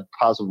really add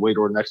positive weight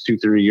over the next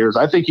 2-3 years.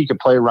 I think he could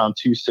play around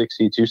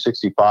 260,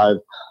 265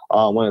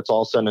 when it's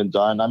all said and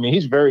done. I mean,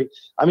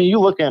 you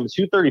look at him,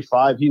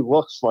 235, he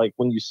looks like,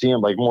 when you see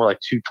him, like more like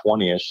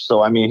 220-ish.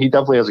 So, I mean, he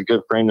definitely has a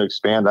good frame to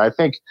expand. I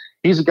think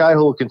he's a guy who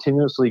will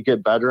continuously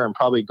get better and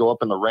probably go up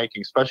in the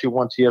ranking, especially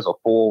once he has a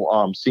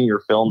full senior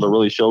film to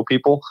really show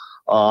people.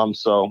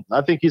 So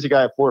I think he's a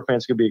guy that Florida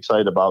fans could be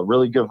excited about.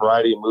 Really good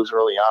variety of moves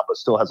early on, but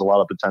still has a lot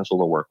of potential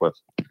to work with.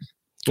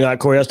 Yeah,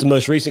 Corey, that's the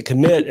most recent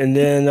commit. And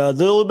then a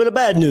little bit of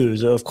bad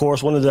news. Of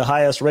course, one of the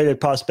highest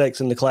rated prospects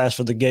in the class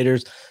for the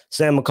Gators,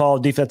 Sam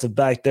McCall, defensive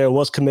back there,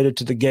 was committed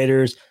to the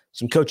Gators.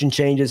 Some coaching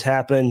changes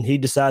happened. He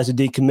decides to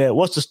decommit.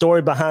 What's the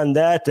story behind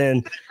that?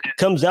 And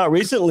comes out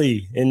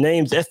recently and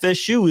names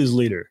FSU his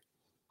leader.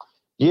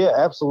 Yeah,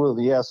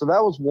 absolutely. Yeah. So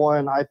that was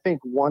one. I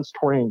think once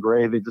Torian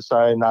Gray, they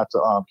decided not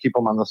to keep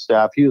him on the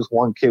staff. He was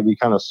one kid we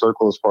kind of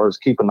circle as far as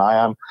keep an eye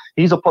on.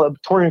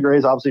 Torian Gray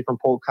is obviously from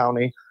Polk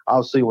County,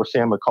 obviously where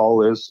Sam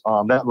McCall is.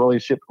 That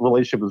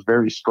relationship was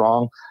very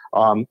strong.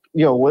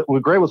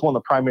 Gray was one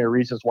of the primary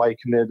reasons why he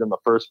committed in the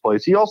first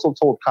place. He also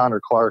told Connor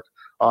Clark,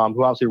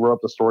 who obviously wrote up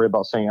the story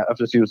about saying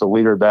FSU was the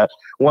leader, that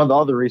one of the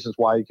other reasons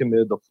why he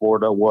committed to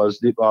Florida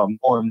was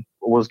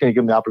was going to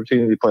give him the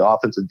opportunity to play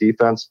offense and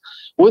defense.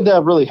 Would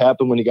that really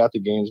happen when he got to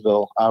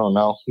Gainesville? I don't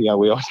know. Yeah,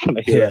 we always kind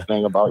of hear that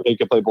thing about he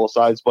can play both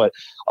sides. But,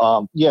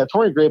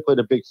 Torian Gray played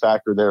a big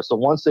factor there. So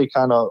once they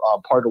kind of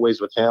parted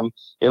ways with him,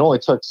 it only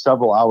took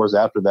several hours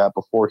after that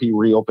before he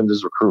reopened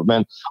his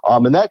recruitment.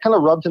 And that kind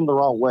of rubbed him the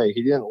wrong way.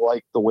 He didn't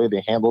like the way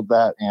they handled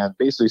that and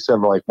basically said,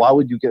 why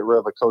would you get rid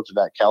of a coach of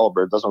that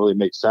caliber? It doesn't really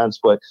make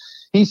sense. But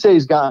he says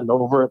he's gotten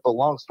over it, but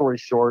long story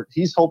short,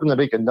 he's hoping to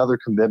make another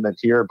commitment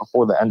here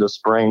before the end of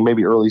spring,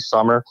 maybe early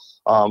summer.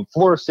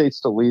 Florida State's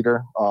the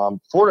leader.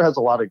 Florida has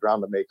a lot of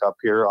ground to make up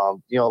here.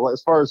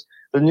 As far as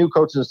the new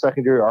coaches in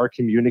secondary are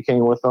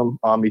communicating with them.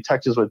 He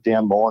texts with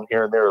Dan Mullen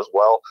here and there as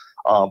well.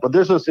 But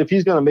if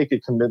he's going to make a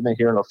commitment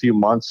here in a few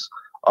months,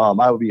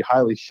 I would be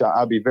highly shocked.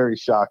 I'd be very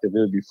shocked if it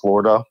would be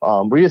Florida.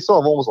 We still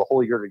have almost a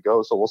whole year to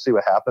go, so we'll see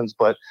what happens.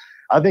 But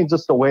I think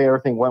just the way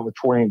everything went with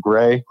Torian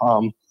Gray,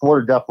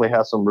 Florida definitely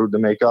has some room to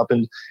make up.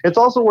 And it's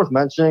also worth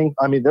mentioning,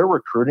 they're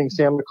recruiting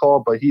Sam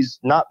McCall, but he's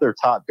not their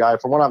top guy.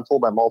 From what I'm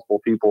told by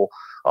multiple people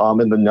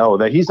in the know,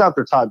 that he's not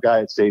their top guy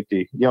at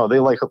safety. They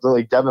like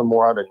Devin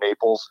Moore out of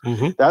Naples.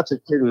 Mm-hmm. That's a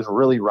kid who's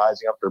really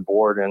rising up their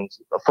board. And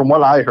from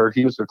what I heard,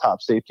 he was their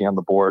top safety on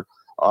the board.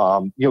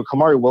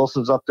 Kamari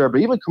Wilson's up there,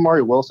 but even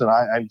Kamari Wilson,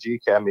 IMG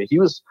Academy, he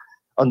was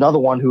another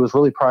one who was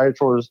really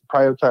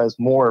prioritized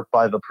more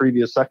by the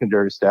previous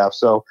secondary staff.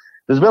 So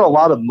there's been a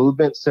lot of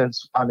movement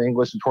since Ron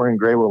English and Torian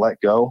Gray were let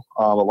go.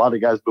 A lot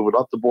of guys moving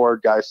up the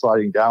board, guys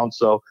sliding down.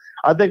 So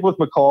I think with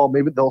McCall,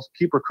 maybe they'll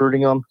keep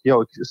recruiting him,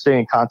 stay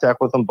in contact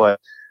with him, but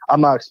I'm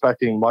not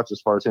expecting much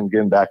as far as him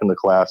getting back in the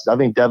class. I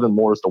think Devin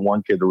Moore is the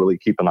one kid to really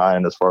keep an eye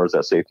on as far as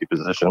that safety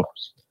position.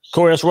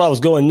 Corey, that's where I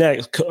was going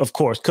next. Of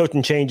course,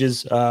 coaching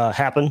changes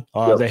happen.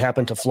 Yep. They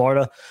happened to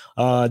Florida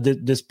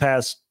this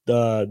past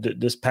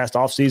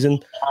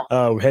offseason.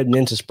 We're heading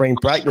into spring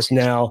practice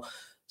now.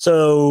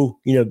 So,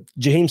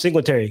 Jaheim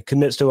Singletary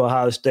commits to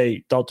Ohio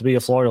State, thought to be a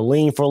Florida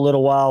lean for a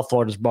little while.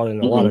 Florida's brought in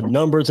a lot of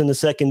numbers in the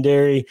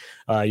secondary.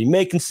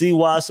 You can see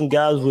why some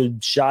guys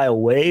would shy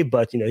away,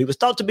 but, he was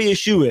thought to be a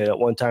shoe-in at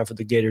one time for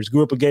the Gators.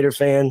 Grew up a Gator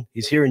fan.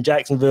 He's here in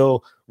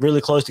Jacksonville, really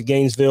close to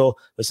Gainesville.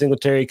 But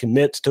Singletary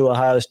commits to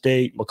Ohio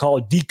State.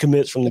 McCall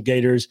decommits from the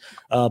Gators.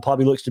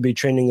 Probably looks to be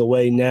trending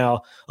away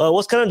now.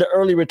 What's kind of the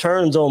early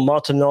returns on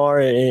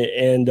Montanar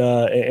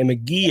and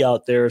McGee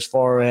out there as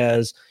far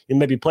as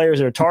maybe players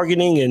that are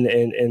targeting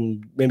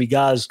and maybe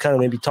guys kind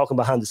of maybe talking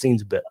behind the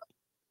scenes a bit?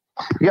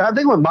 Yeah, I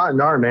think with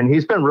Montanar, man,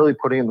 he's been really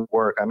putting in the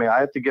work. I mean, I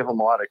have to give him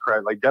a lot of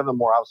credit. Like Devin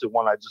Moore, obviously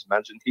one I just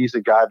mentioned. He's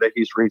a guy that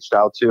he's reached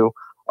out to.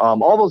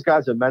 All those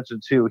guys I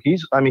mentioned too.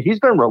 He's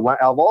been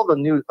of all the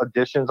new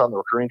additions on the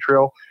recruiting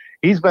trail,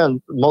 he's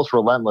been most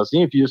relentless.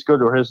 Even if you just go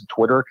to his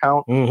Twitter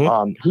account,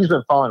 he's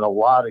been following a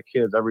lot of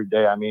kids every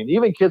day. I mean,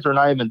 even kids are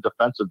not even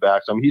defensive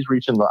backs. I mean, he's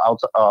reaching out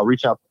to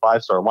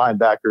 5-star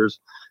linebackers,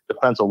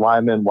 defensive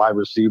linemen, wide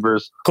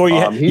receivers. Corey,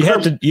 you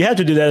have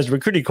to do that as a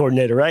recruiting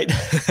coordinator, right?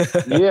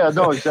 Yeah,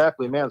 no,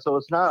 exactly, man. So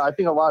it's not. I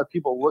think a lot of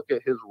people look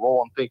at his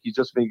role and think he's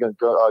just been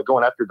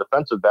going after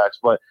defensive backs,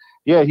 but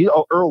yeah,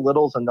 Earl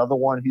Little's another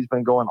one. He's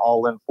been going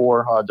all in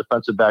for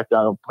defensive back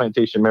down at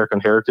Plantation American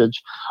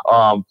Heritage.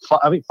 I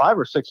think 5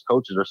 or 6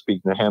 coaches are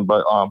speaking to him,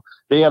 but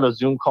they had a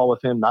Zoom call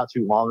with him not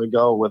too long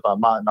ago with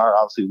Montanar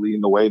obviously leading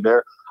the way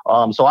there.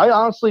 So I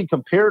honestly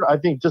compared, I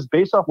think just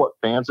based off what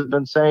fans have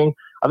been saying,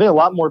 I think a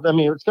lot more. I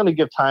mean, it's going to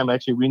give time.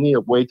 Actually, we need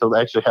to wait to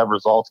actually have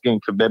results, gain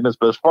commitments.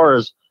 But as far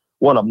as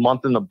a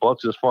month in the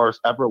books, as far as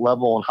effort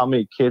level and how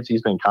many kids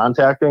he's been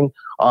contacting,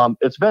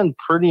 it's been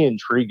pretty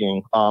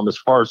intriguing as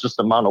far as just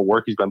the amount of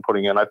work he's been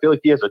putting in. I feel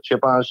like he has a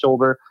chip on his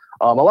shoulder.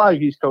 A lot of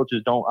these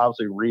coaches don't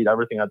obviously read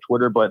everything on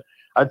Twitter, but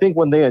I think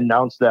when they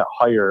announced that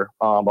hire,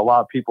 a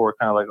lot of people were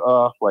kind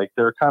of like,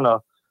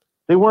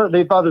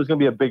 they thought there was going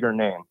to be a bigger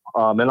name.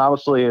 And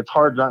obviously it's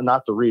hard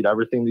not to read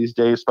everything these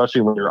days,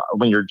 especially when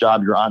you're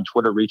on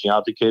Twitter, reaching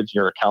out to kids,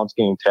 your account's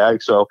getting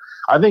tagged. So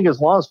I think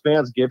as long as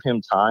fans give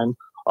him time,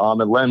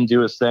 and let him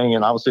do his thing,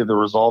 and obviously the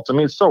results. I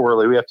mean, it's so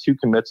early. We have 2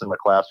 commits in the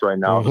class right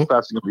now. The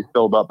class is going to be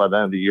filled up by the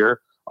end of the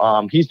year.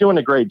 He's doing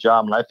a great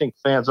job, and I think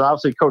fans, and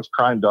obviously Coach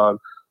Crime Dog,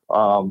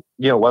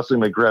 Wesley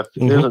McGriff,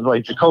 there's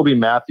like Jacoby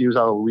Matthews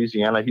out of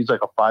Louisiana. He's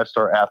like a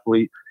 5-star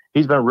athlete.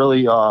 He's been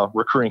really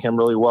recruiting him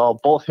really well.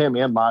 Both him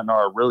and Montanar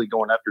are really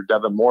going after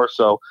Devin Moore.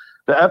 So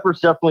the effort's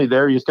definitely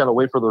there. You just got to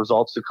wait for the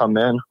results to come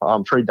in.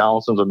 Trey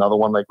Donaldson's another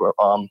one like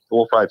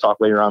we'll probably talk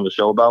later on the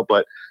show about.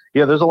 But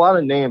yeah, there's a lot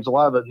of names. A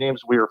lot of the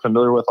names we were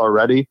familiar with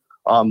already.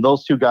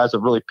 Those 2 guys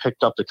have really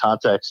picked up the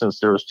contact since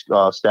there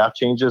was staff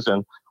changes.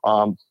 And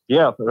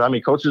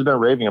coaches have been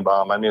raving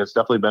about him. I mean, it's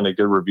definitely been a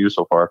good review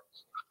so far.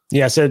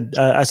 Yeah, I said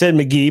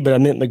McGee, but I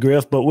meant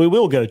McGriff. But we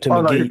will go to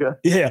McGee. No,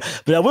 yeah,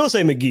 but I will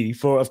say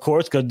McGee of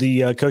course, because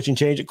the coaching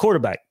change at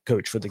quarterback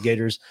coach for the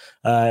Gators,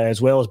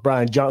 as well as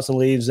Brian Johnson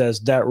leaves as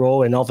that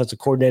role and offensive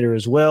coordinator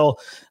as well.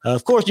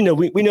 Of course,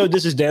 we know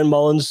this is Dan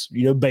Mullen's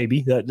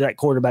baby, that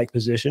quarterback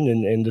position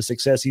and the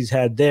success he's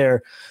had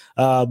there.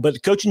 But the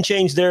coaching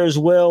change there as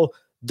well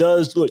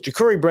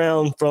Ja'Cory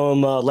Brown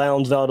from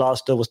Lowndes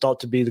Valdosta was thought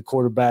to be the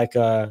quarterback,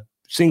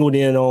 singled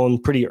in on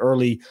pretty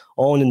early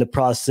on in the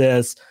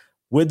process.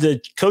 With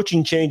the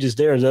coaching changes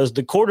there, does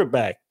the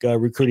quarterback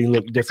recruiting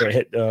look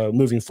different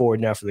moving forward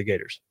now for the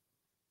Gators?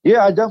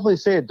 Yeah, I definitely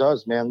say it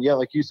does, man. Yeah,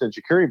 like you said,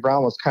 Ja'Cory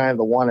Brown was kind of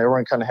the one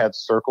everyone kind of had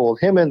circled.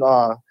 Him and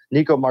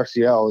Nico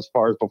Marcial, as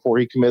far as before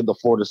he committed to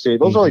Florida State.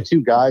 Those are like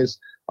 2 guys.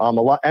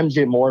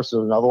 MJ Morris is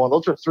another one.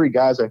 Those are 3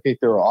 guys I think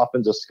they were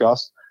often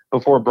discussed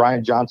before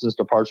Brian Johnson's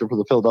departure for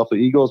the Philadelphia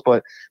Eagles.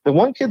 But the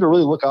one kid to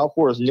really look out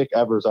for is Nick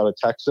Evers out of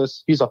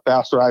Texas. He's a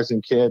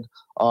fast-rising kid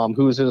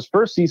who's in his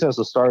first season as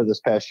a starter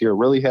this past year.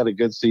 Really had a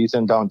good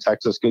season down in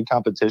Texas, good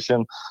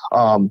competition.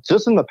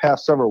 Just in the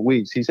past several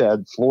weeks, he's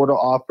had Florida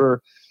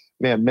offer,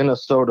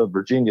 Minnesota,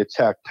 Virginia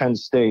Tech, Penn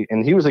State.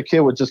 And he was a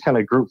kid with just kind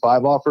of Group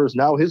 5 offers.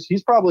 Now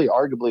he's probably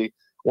arguably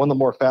one of the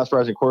more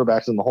fast-rising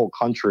quarterbacks in the whole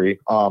country.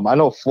 I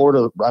know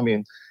Florida,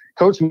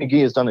 Coach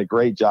McGee has done a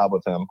great job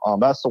with him.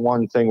 That's the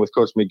one thing with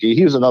Coach McGee.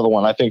 He was another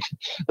one. I think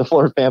the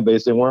Florida fan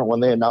base, when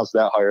they announced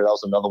that hire, that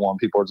was another one.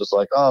 People were just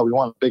like, oh, we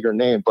want a bigger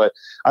name. But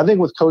I think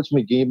with Coach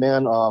McGee,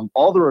 man,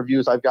 all the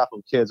reviews I've got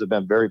from kids have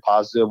been very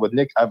positive. With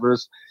Nick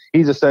Evers,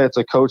 he just said it's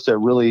a coach that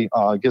really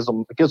gives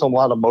him a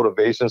lot of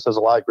motivation, says a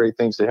lot of great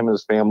things to him and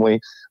his family.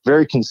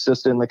 Very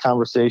consistent in the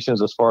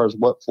conversations as far as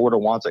what Florida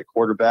wants at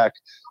quarterback,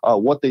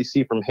 what they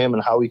see from him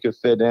and how he could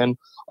fit in.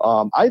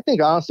 I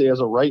think, honestly, as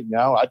of right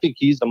now, I think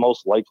he's the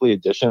most likely likely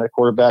addition at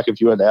quarterback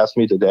if you had asked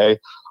me today.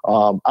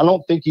 I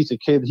don't think he's a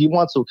kid. He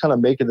wants to kind of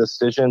make a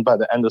decision by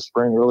the end of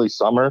spring, early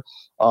summer.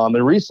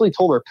 And recently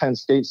told our Penn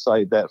State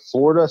site that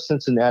Florida,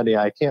 Cincinnati,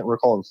 I can't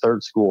recall the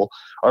third school,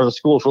 are the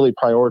schools really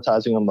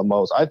prioritizing him the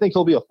most. I think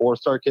he'll be a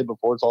 4-star kid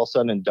before it's all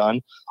said and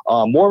done.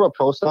 More of a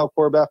pro-style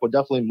quarterback, but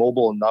definitely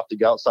mobile enough to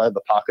get outside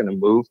the pocket and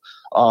move.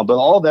 But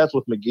all that's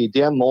with McGee.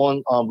 Dan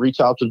Mullen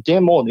reached out to him.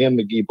 Dan Mullen and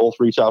McGee both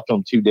reached out to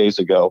him 2 days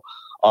ago.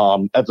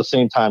 At the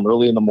same time,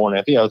 early in the morning.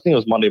 I think it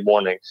was Monday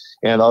morning.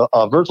 And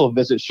a virtual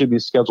visit should be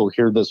scheduled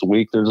here this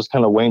week. They're just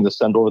kind of waiting to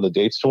send over the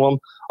dates to him.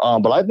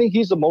 But I think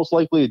he's the most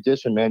likely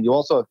addition, man. You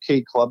also have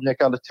Cade Klubnik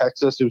out of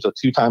Texas, who's a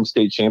 2-time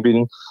state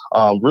champion.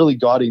 Really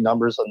gaudy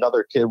numbers.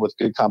 Another kid with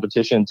good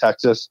competition in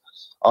Texas.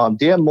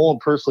 Dan Mullen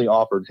personally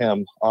offered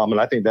him. And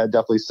I think that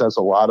definitely says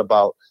a lot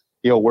about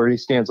where he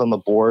stands on the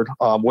board.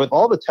 With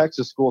all the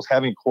Texas schools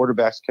having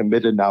quarterbacks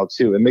committed now,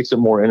 too, it makes it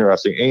more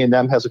interesting.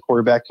 A&M has a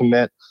quarterback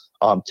commit.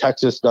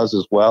 Texas does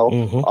as well.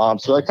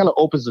 So that kind of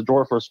opens the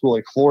door for a school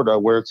like Florida,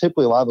 where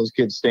typically a lot of those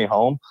kids stay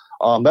home.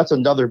 That's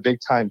another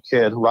big-time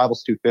kid,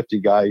 Rivals 250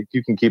 guy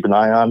you can keep an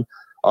eye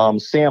on.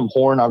 Sam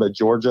Horn out of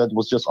Georgia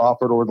was just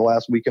offered over the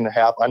last week and a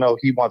half. I know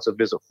he wants to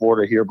visit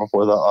Florida here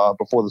before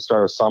the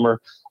start of summer.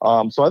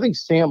 So I think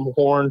Sam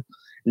Horn,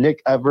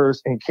 Nick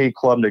Evers, and Cade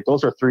Klubnik,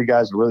 those are 3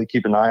 guys to really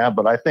keep an eye on.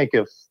 But I think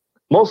if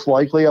most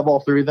likely of all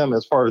 3 of them,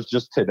 as far as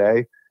just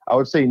today, I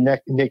would say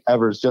Nick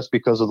Evers, just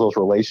because of those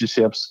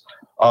relationships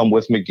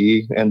with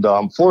McGee. And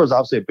Florida's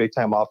obviously a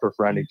big-time offer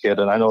for any kid.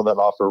 And I know that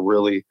offer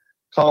really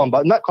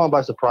not caught him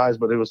by surprise,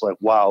 but it was like,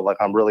 wow, like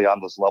I'm really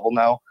on this level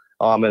now.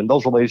 And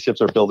those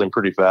relationships are building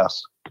pretty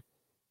fast.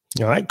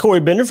 All right. Corey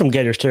Bender from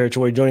Gators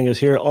Territory joining us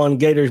here on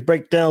Gators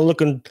Breakdown.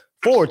 Looking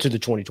forward to the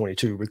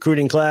 2022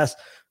 recruiting class.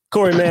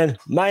 Corey, man,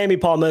 Miami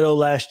Palmetto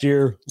last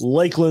year,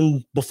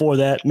 Lakeland before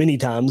that many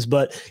times.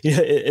 But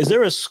is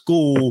there a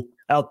school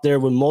out there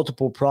with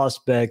multiple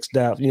prospects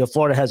that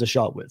Florida has a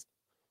shot with?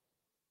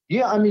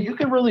 Yeah, I mean, you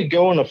can really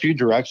go in a few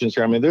directions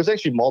here. I mean, there's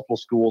actually multiple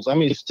schools. I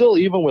mean, still,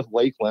 even with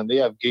Lakeland, they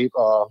have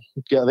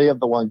they have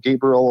the one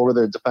Gabriel over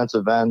there,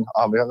 defensive end.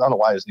 I don't know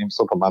why his name's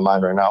slipping my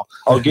mind right now.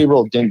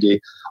 Gabriel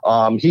Dindy.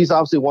 He's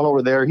obviously one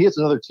over there. He has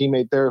another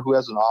teammate there who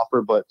has an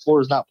offer, but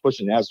Florida's not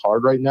pushing as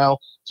hard right now.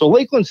 So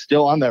Lakeland's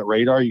still on that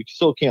radar. You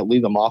still can't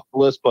leave them off the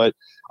list, but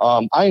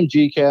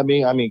IMG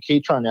Academy, I mean,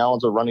 Katron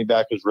Allen's a running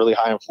back who's really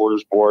high on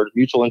Florida's board.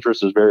 Mutual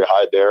interest is very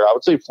high there. I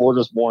would say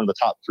Florida's more in the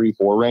top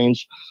 3-4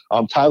 range.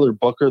 Tyler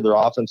Booker, their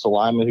offensive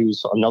lineman,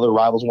 who's another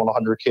Rivals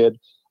 100 kid,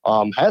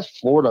 has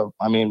Florida.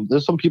 I mean,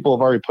 there's some people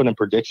have already put in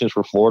predictions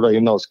for Florida,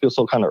 even though it's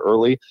still kind of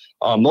early.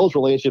 Those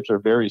relationships are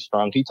very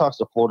strong. He talks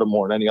to Florida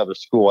more than any other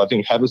school. I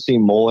think Hevesy,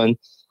 Mullen,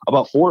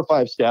 about 4 or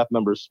 5 staff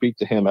members speak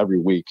to him every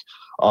week.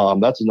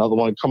 That's another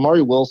one.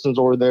 Kamari Wilson's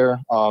over there.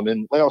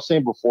 And like I was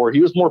saying before,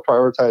 he was more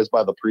prioritized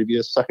by the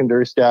previous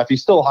secondary staff.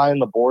 He's still high on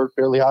the board,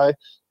 fairly high,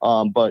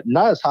 but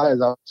not as high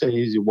as I would say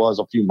he was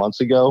a few months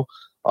ago.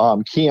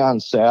 Keon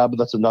Sabb,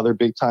 that's another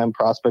big-time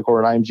prospect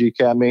or an IMG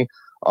Academy.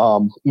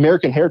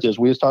 American Heritage,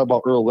 we just talked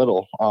about Earl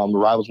Little, the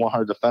Rivals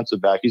 100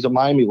 defensive back. He's a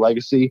Miami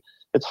legacy.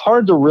 It's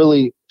hard to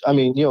really, I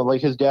mean,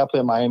 like his dad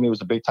played in Miami,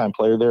 was a big-time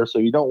player there, so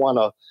you don't want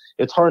to,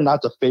 it's hard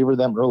not to favor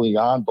them early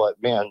on, but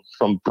man,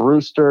 from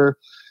Brewster,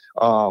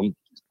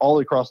 all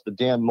across the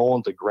Dan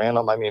Mullen to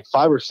Grantham, I mean,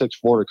 5 or 6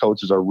 Florida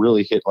coaches are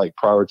really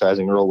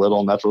prioritizing Earl Little,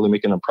 and that's really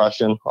making an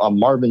impression.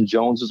 Marvin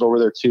Jones is over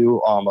there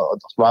too, a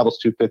Rivals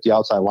 250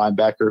 outside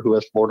linebacker who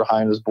has Florida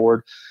high on his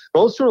board.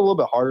 Those two are a little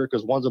bit harder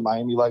because one's a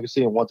Miami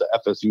legacy and one's an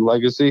FSU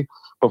legacy,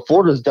 but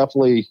Florida is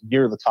definitely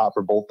near the top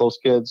for both those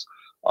kids.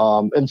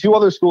 And 2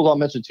 other schools I'll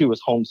mention too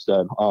is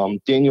Homestead.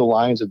 Daniel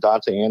Lyons and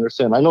Dante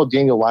Anderson. I know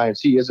Daniel Lyons,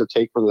 he is a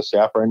take for the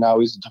staff right now.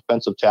 He's a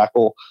defensive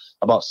tackle,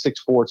 about 6'4",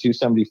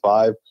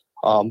 275.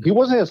 He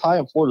wasn't as high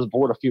on Florida's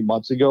board a few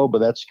months ago, but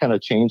that's kind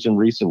of changed in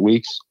recent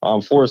weeks.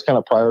 Florida's kind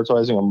of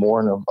prioritizing him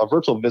more, and a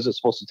virtual visit is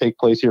supposed to take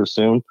place here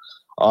soon.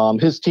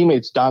 His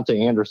teammate's Dante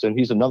Anderson.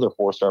 He's another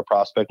 4-star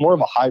prospect, more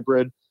of a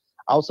hybrid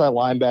outside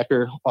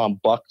linebacker,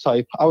 buck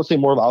type. I would say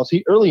more of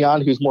outside. Early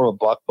on, he was more of a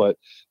buck, but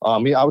I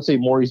would say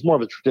he's more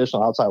of a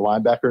traditional outside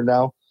linebacker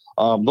now.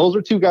 Those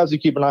are 2 guys to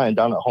keep an eye on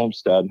down at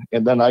Homestead.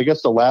 And then I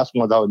guess the last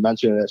one I would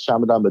mention is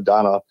Shamadan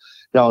Madonna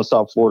down in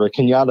South Florida.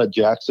 Kenyatta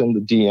Jackson, the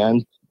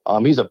DN.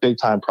 He's a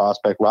big-time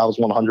prospect, Rivals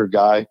 100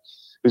 guy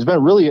who's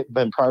been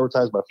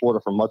prioritized by Florida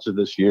for much of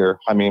this year.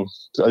 I mean,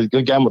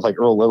 again, with like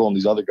Earl Little and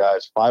these other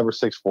guys, 5 or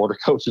 6 Florida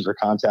coaches are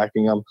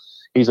contacting him.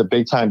 He's a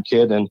big-time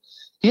kid, and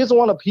he doesn't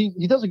want to.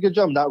 He does a good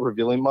job not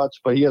revealing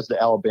much, but he has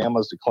the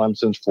Alabamas, the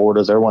Clemsons,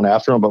 Florida's, everyone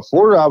after him. But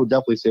Florida, I would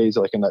definitely say he's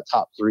like in that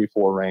top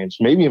 3-4 range,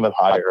 maybe even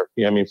higher.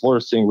 Yeah, I mean,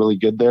 Florida's seeing really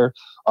good there.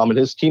 And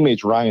his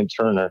teammate's Ryan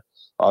Turner,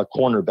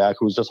 cornerback,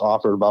 who was just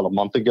offered about a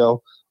month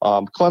ago.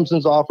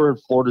 Clemson's offered,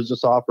 Florida's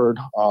just offered.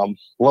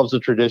 Loves the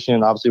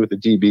tradition, obviously, with the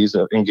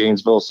DBs in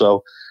Gainesville.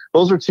 So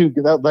those are 2.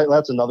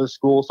 That's another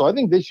school. So I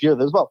think this year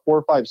there's about 4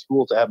 or 5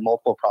 schools that have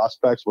multiple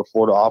prospects with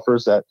Florida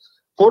offers that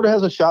Florida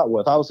has a shot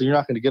with. Obviously, you're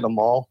not going to get them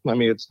all. I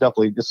mean, it's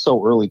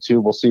so early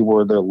too. We'll see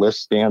where their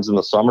list stands in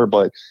the summer.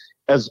 But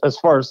as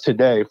far as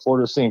today,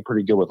 Florida's seeing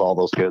pretty good with all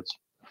those kids.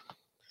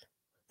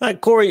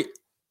 Corey,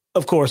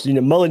 of course,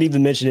 Mullen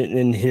even mentioned it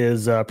in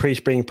his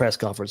pre-spring press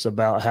conference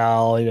about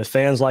how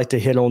fans like to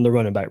hit on the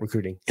running back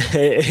recruiting.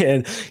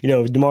 And,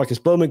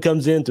 DeMarcus Bowman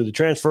comes in through the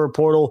transfer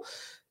portal.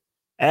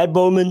 Add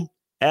Bowman,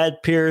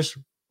 add Pierce,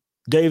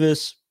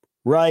 Davis,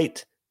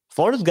 Wright.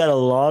 Florida's got a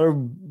lot of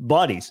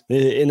bodies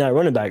in that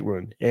running back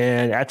room.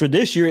 And after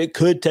this year, it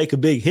could take a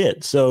big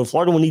hit. So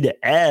Florida will need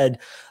to add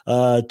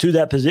to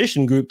that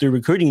position group through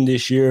recruiting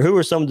this year. Who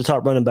are some of the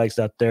top running backs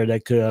out there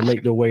that could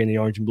make their way in the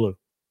orange and blue?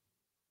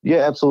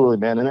 Yeah, absolutely,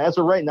 man. And as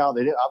of right now,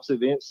 they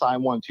didn't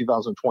sign one in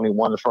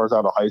 2021 as far as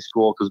out of high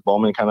school because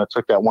Bowman kind of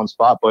took that one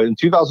spot. But in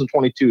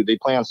 2022, they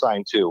plan on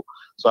signing 2.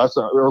 So that's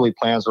the early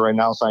plans right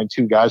now, signing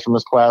 2 guys from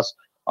this class.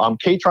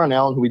 Katron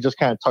Allen, who we just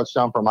kind of touched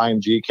on from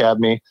IMG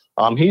Academy,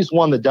 he's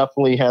one that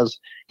definitely has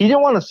 – he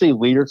didn't want to say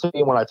leader to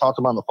me when I talked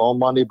to him on the phone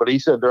Monday, but he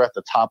said they're at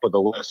the top of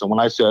the list. And when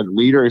I said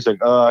leader, he's like,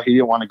 he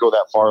didn't want to go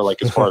that far,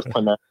 like as far as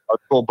playing that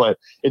article. But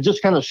it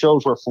just kind of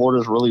shows where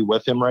Florida's really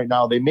with him right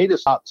now. They made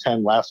his top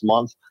 10 last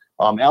month.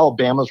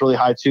 Alabama's really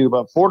high too,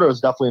 but Florida is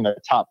definitely in the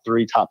top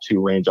 3, top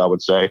 2 range, I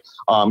would say.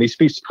 He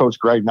speaks to Coach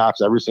Greg Knox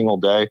every single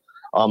day.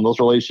 Those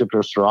relationships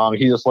are strong.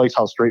 He just likes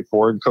how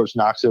straightforward Coach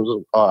Knox is,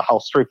 how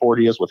straightforward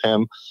he is with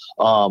him.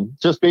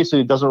 Just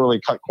basically doesn't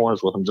really cut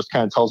corners with him, just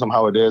kind of tells him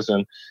how it is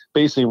and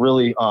basically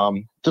really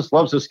just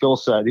loves his skill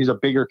set. He's a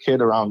bigger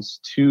kid, around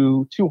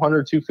 200,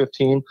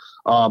 215,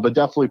 but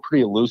definitely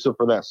pretty elusive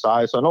for that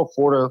size. So I know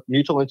Florida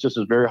mutual interest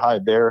is very high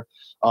there.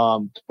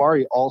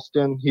 Tabari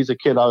Alston, he's a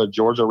kid out of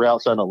Georgia, right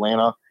outside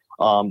Atlanta.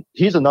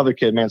 He's another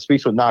kid, man,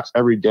 speaks with Knox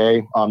every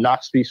day.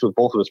 Knox speaks with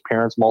both of his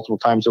parents multiple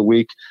times a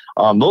week.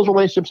 Those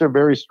relationships are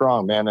very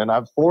strong, man. And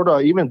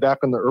Florida, even back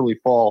in the early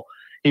fall,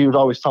 he would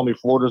always tell me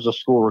Florida's the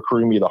school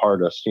recruiting me the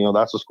hardest.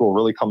 That's the school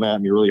really coming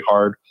at me really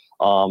hard.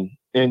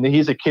 And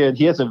he's a kid.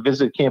 He hasn't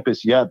visited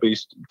campus yet, but he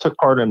took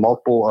part in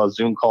multiple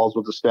Zoom calls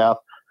with the staff.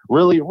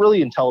 Really,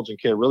 really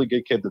intelligent kid, really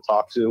good kid to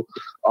talk to.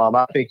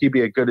 I think he'd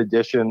be a good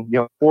addition.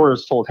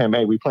 Florida's told him,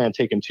 hey, we plan on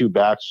taking 2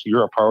 backs.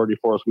 You're a priority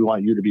for us. We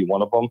want you to be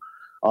one of them.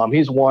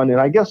 He's one. And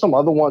I guess some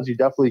other ones you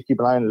definitely keep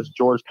an eye on is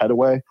George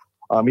Pettaway.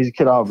 He's a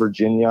kid out of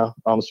Virginia.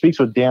 Speaks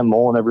with Dan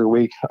Mullen every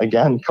week.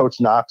 Again,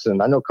 Coach Knox.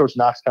 And I know Coach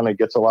Knox kind of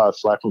gets a lot of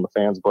slack from the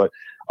fans, but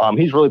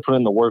he's really put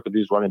in the work with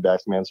these running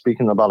backs, man.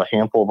 Speaking about a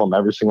handful of them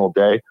every single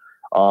day.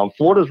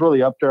 Florida's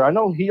really up there. I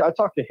know I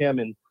talked to him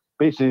and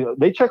basically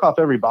they check off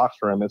every box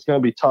for him. It's going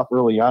to be tough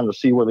early on to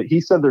see whether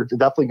he said they're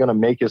definitely going to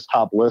make his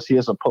top list. He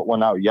hasn't put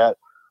one out yet.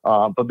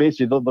 But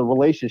basically the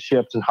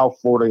relationships and how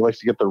Florida likes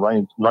to get the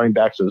running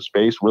backs in the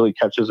space really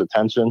catches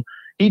attention.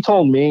 He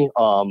told me,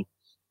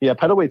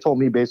 Pettaway told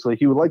me basically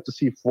he would like to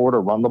see Florida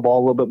run the ball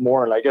a little bit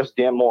more. And I guess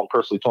Dan Mullen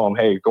personally told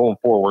him, hey, going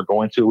forward,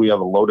 we have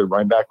a loaded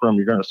running back room.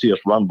 You're going to see us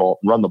run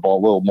the ball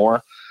a little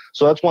more.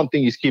 So that's one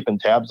thing he's keeping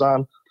tabs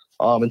on.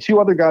 And 2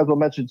 other guys I'll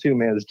mention too,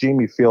 man, is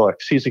Jamie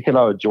Felix. He's a kid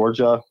out of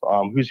Georgia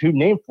who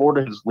named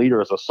Florida his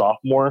leader as a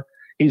sophomore.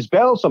 He's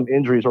battled some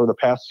injuries over the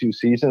past 2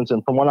 seasons.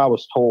 And from what I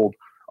was told,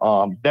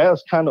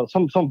 that's kind of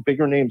some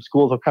bigger name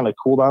schools have kind of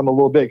cooled on him a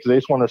little bit because they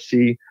just want to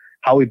see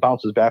how he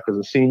bounces back as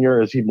a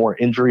senior. Is he more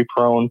injury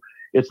prone?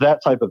 It's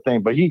that type of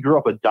thing. But he grew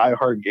up a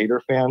diehard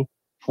Gator fan.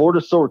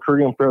 Florida's still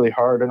recruiting him fairly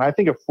hard. And I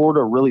think if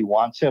Florida really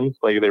wants him,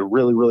 like they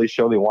really, really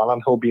show they want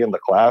him, he'll be in the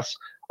class.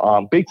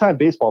 Big time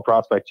baseball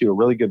prospect too, a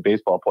really good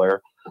baseball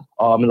player.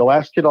 And the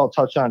last kid I'll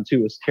touch on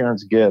too is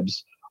Terrence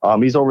Gibbs.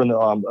 He's over in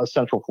the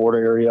Central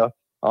Florida area.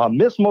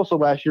 Missed most of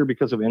last year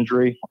because of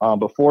injury,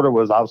 but Florida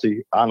was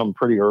obviously on him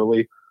pretty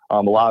early.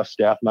 A lot of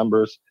staff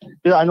members.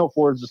 I know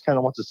Florida just kind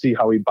of wants to see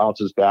how he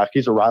bounces back.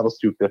 He's a Rivals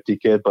 250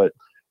 kid, but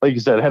like you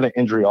said, had an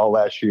injury all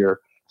last year.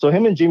 So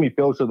him and Jamie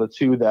Felix are the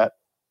 2 that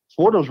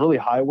Florida was really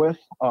high with.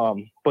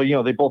 But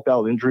they both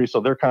battled injuries,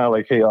 so they're kind of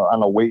like, hey,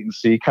 on a wait and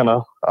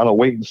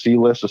see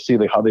list to see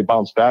how they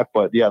bounce back.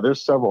 But yeah,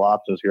 there's several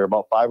options here,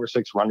 about 5 or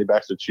 6 running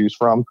backs to choose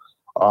from.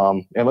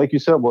 And like you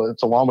said, well,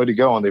 it's a long way to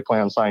go, and they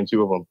plan on signing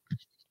 2 of them.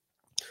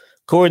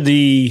 Corey,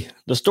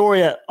 the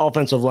story at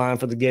offensive line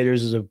for the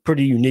Gators is a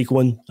pretty unique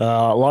one.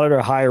 A lot of their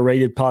higher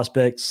rated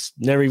prospects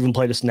never even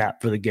played a snap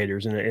for the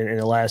Gators in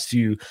the last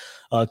few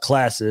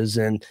classes.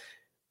 And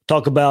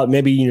talk about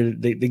maybe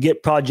they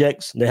get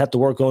projects, they have to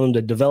work on them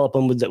to develop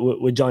them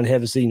with John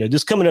Hevesy.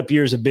 This coming up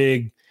year is a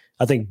big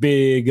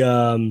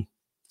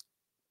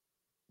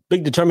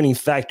determining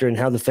factor in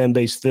how the fan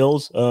base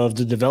feels of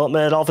the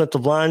development at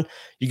offensive line.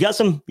 You got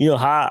some,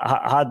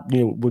 high,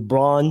 with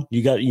Braun,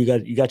 you got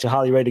your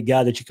highly rated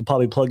guy that you could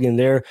probably plug in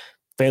there.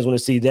 Fans want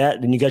to see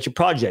that. Then you got your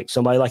project,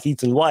 somebody like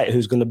Ethan White,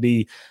 who's going to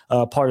be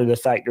part of the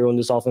factor on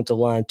this offensive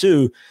line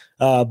too.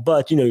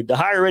 But the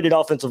higher rated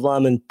offensive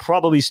linemen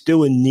probably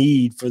still in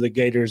need for the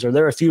Gators. Are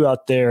there a few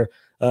out there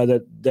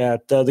that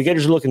the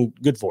Gators are looking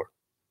good for?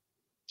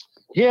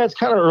 Yeah, it's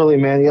kind of early,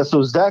 man. Yeah,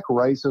 so Zach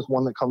Rice is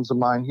one that comes to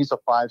mind. He's a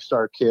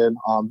 5-star kid.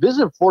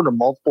 Visited Florida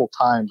multiple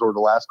times over the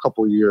last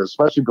couple of years,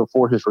 especially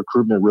before his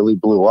recruitment really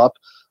blew up.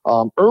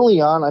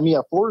 Early on,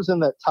 Florida's in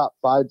that top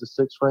 5 to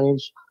 6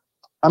 range.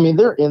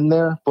 They're in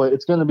there, but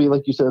it's going to be,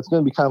 like you said, it's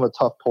going to be kind of a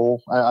tough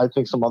pull. I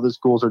think some other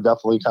schools are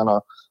definitely kind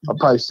of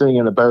probably sitting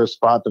in a better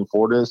spot than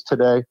Florida is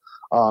today.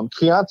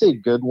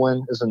 Keontae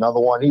Goodwin is another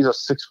one. He's a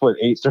 6'8",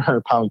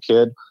 300-pound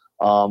kid.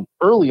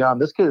 Early on,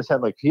 this kid has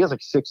had he has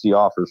 60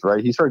 offers,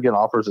 right? He started getting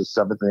offers in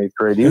 7th and 8th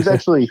grade. He was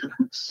actually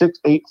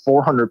 6'8",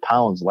 400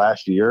 pounds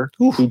last year.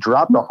 Oof. He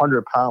dropped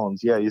 100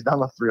 pounds. Yeah, he's down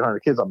to 300.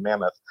 Kid's a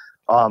mammoth.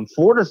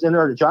 Florida's in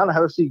there. John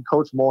Hevesy,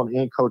 Coach Mullen,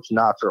 and Coach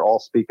Knox are all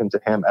speaking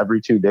to him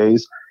every 2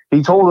 days.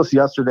 He told us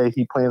yesterday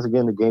he plans to get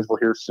into Gainesville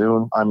here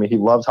soon. I mean, he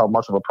loves how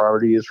much of a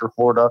priority he is for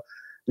Florida.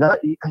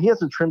 He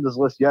hasn't trimmed his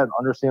list yet,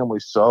 understandably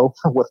so,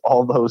 with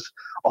all those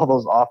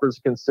offers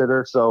to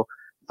consider. So,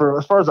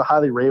 as far as the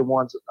highly rated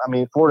ones, I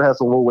mean, Florida has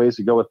a little ways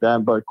to go with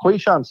them. But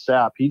Quayshawn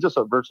Sapp, he just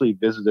virtually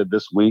visited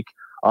this week.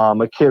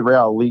 A kid right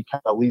out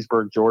of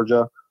Leesburg,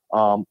 Georgia.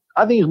 I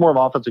think he's more of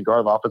an offensive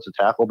guard, offensive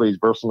tackle, but he's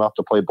versatile enough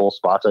to play both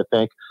spots, I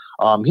think.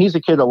 He's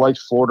a kid that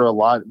likes Florida a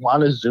lot.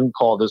 On his Zoom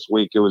call this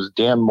week, it was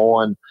Dan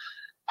Mullen,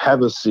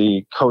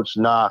 Hevesy, Coach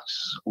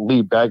Knox,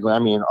 Lee Begley. I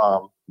mean,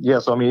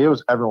 it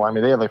was everyone. I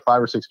mean, they had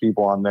 5 or 6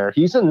 people on there.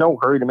 He's in no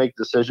hurry to make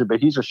a decision, but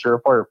he's a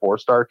surefire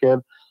 4-star kid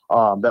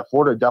that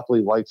Florida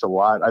definitely likes a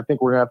lot. I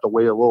think we're going to have to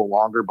wait a little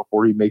longer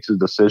before he makes a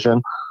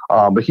decision.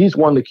 But he's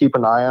one to keep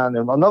an eye on.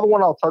 And another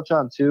one I'll touch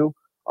on, too,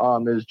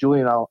 is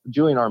Julian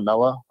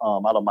Armella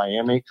out of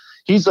Miami.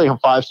 He's a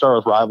 5-star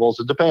with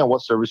rivals. Depending on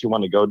what service you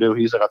want to go to,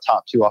 he's a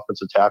top 2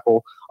 offensive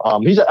tackle.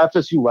 He's an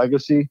FSU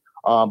legacy.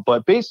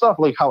 But based off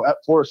how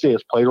Florida State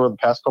has played over the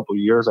past couple of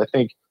years, I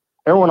think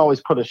everyone always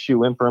put a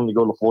shoe in for him to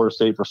go to Florida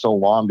State for so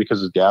long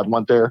because his dad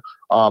went there.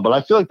 But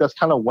I feel like that's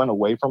kind of went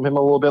away from him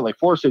a little bit.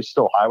 Florida State's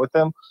still high with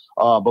him,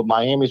 but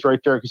Miami's right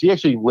there because he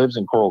actually lives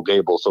in Coral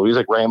Gables. So he's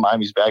right in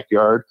Miami's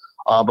backyard.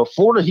 But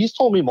Florida, he's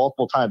told me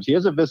multiple times, he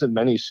hasn't visited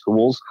many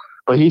schools,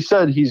 but he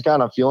said he's got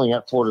a feeling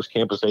at Florida's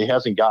campus that he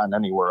hasn't gotten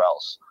anywhere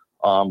else.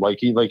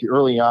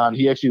 Early on,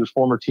 he actually was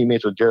former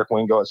teammates with Derek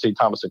Wingo at St.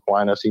 Thomas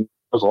Aquinas. He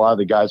knows a lot of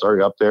the guys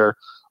already up there.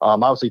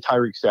 Obviously,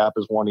 Tyreek Sapp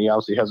is one.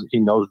 He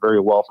knows very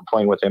well from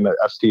playing with him at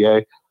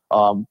STA.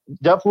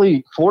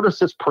 Definitely, Florida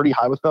sits pretty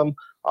high with them.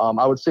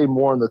 I would say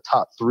more in the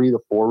top 3 to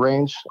 4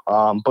 range.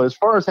 But as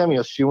far as having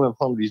a shoe in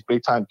some of these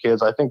big time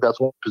kids, I think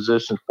that's one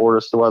position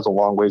Florida still has a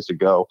long ways to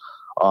go.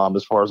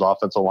 As far as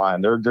offensive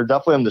line, they're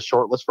definitely on the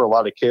short list for a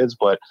lot of kids.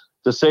 But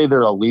to say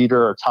they're a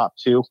leader or top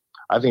 2,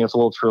 I think it's a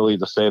little too early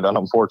to say that.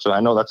 Unfortunately,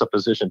 I know that's a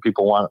position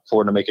people want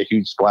Florida to make a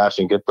huge splash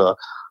and get the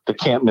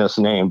can't miss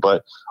name,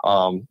 but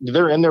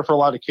they're in there for a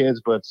lot of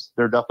kids, but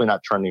they're definitely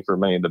not trending for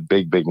many of the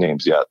big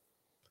names yet.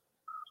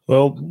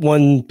 Well,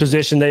 one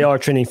position they are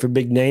trending for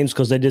big names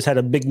because they just had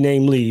a big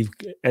name leave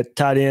at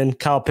tight end.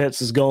 Kyle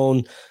Pitts is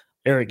gone.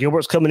 Eric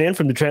Gilbert's coming in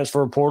from the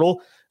transfer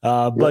portal.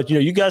 But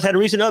you guys had a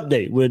recent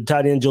update with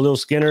tight end Jaleel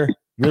Skinner.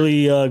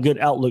 Really good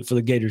outlook for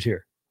the Gators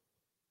here.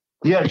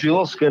 Yeah,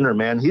 Jaleel Skinner,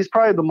 man, he's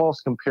probably the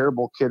most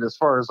comparable kid as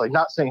far as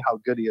not saying how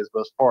good he is,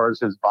 but as far as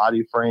his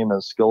body frame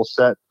and skill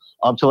set.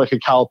 To a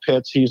Kyle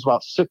Pitts. He's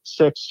about 6'6",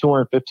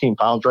 215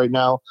 pounds right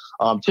now.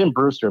 Tim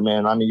Brewster,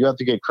 man, I mean, you have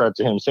to give credit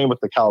to him. Same with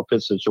the Kyle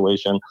Pitts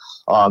situation.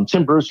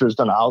 Tim Brewster has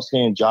done an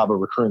outstanding job of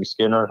recruiting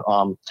Skinner.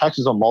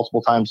 Texts him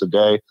multiple times a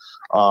day.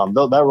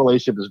 That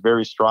relationship is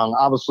very strong.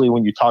 Obviously,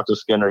 when you talk to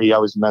Skinner, he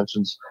always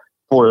mentions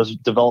Florida's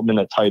development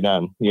at tight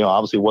end.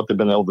 Obviously what they've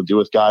been able to do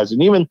with guys,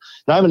 and even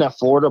not even at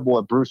Florida, but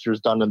what Brewster's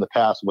done in the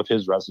past with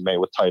his resume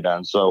with tight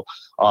end. So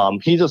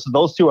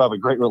those two have a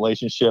great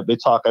relationship. They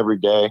talk every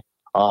day.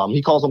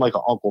 He calls him like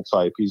an uncle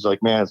type. He's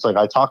like, man, it's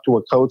I talk to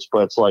a coach,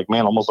 but it's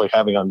man, almost like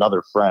having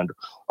another friend.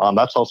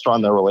 That's how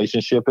strong their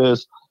relationship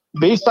is.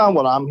 Based on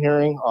what I'm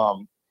hearing,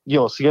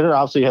 Skinner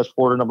obviously has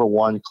Florida number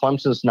 1.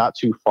 Clemson's not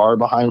too far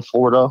behind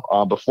Florida,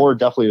 but Florida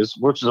definitely is,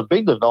 which is a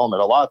big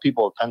development. A lot of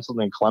people have penciled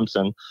in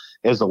Clemson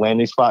as the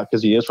landing spot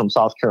because he is from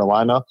South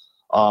Carolina.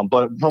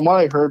 But from what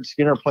I heard,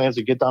 Skinner plans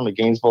to get down to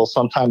Gainesville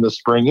sometime this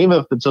spring, even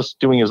if it's just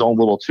doing his own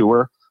little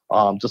tour.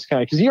 Just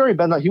kind of because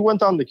he went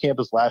down to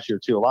campus last year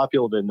too. A lot of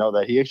people didn't know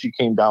that he actually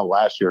came down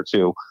last year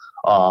too.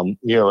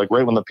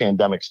 Right when the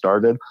pandemic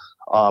started.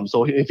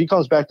 So if he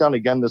comes back down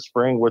again this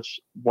spring, which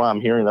what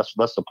I'm hearing, that's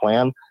the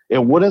plan.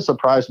 It wouldn't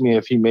surprise me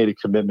if he made a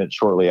commitment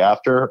shortly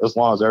after, as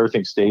long as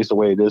everything stays the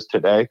way it is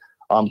today.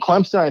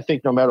 Clemson, I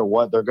think no matter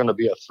what, they're going to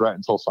be a threat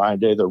until signing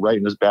day. They're right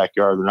in his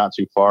backyard. They're not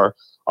too far.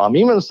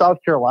 Even South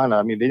Carolina,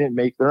 I mean, they're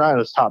not in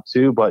his top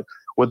 2, but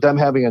with them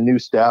having a new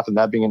staff and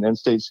that being an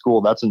in-state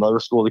school, that's another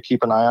school to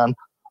keep an eye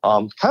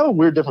on. Kind of a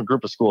weird, different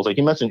group of schools.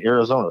 He mentioned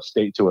Arizona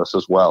State to us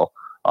as well.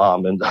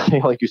 And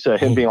like you said,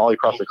 him being all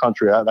across the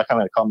country, that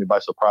kind of caught me by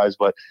surprise.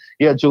 But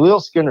yeah,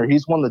 Jaleel Skinner,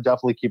 he's one to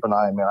definitely keep an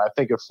eye on, man. I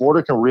think if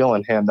Florida can reel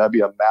in him, that'd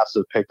be a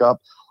massive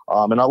pickup.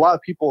 And a lot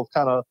of people have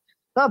kind of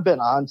not been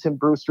on Tim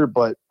Brewster,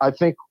 but I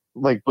think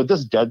with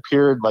this dead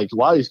period, a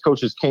lot of these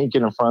coaches can't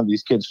get in front of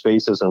these kids'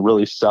 faces and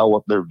really sell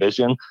up their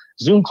vision.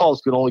 Zoom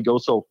calls can only go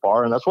so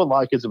far, and that's what a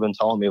lot of kids have been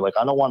telling me.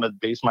 I don't want to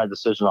base my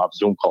decision off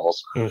Zoom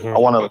calls. Mm-hmm. I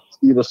want to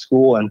see the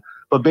school,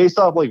 but based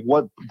off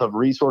what the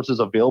resources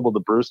available to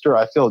Brewster,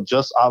 I feel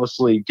just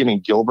obviously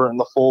getting Gilbert in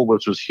the fold,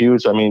 which was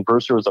huge. I mean,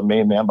 Brewster was the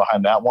main man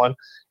behind that one,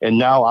 and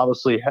now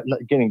obviously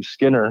getting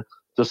Skinner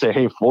to say,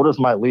 "Hey, Florida's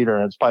my leader,"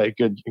 and it's by a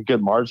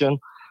good margin.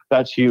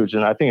 That's huge,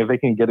 and I think if they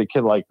can get a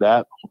kid like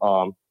that,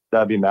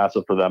 that'd be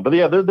massive for them. But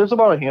yeah, there's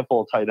about a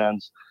handful of tight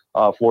ends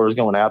Florida's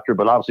going after,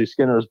 but obviously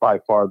Skinner is by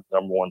far the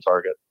number one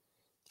target.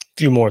 A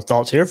few more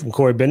thoughts here from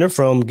Corey Bender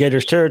from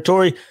Gators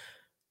territory.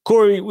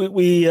 Corey,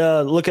 we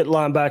look at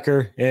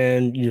linebacker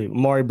and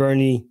Mari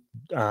Burney,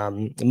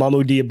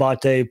 Mamu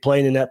Diabate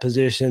playing in that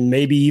position,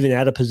 maybe even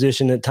at a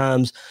position at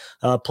times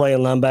playing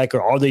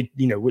linebacker. Are they,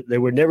 they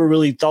were never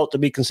really thought to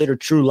be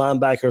considered true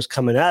linebackers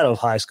coming out of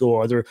high school.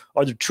 Are there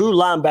true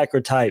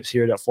linebacker types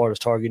here that Florida's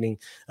targeting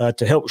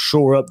to help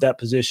shore up that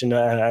position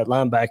at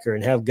linebacker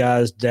and have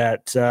guys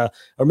that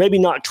are maybe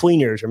not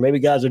tweeners or maybe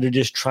guys that are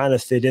just trying to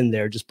fit in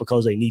there just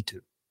because they need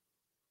to?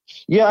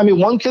 Yeah, I mean,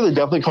 one kid that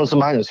definitely comes to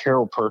mind is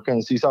Harold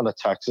Perkins. He's out of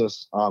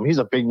Texas. He's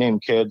a big name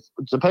kid.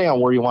 Depending on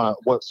where you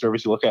what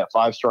service you look at,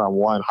 5-star on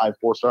one, high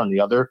 4-star on the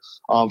other.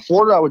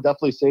 Florida, I would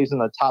definitely say, is in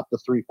the top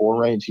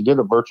 3-4 range. He did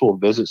a virtual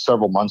visit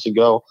several months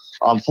ago.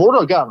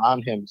 Florida got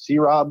on him.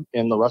 C-Rob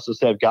and the rest of the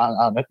staff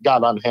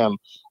got on him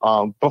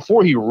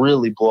before he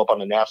really blew up on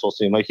the national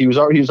scene. Like he was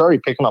already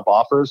picking up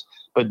offers,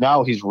 but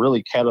now he's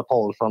really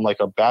catapulted from like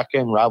a back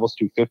end Rivals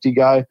 250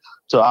 guy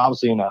to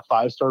obviously in that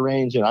 5-star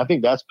range. And I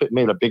think that's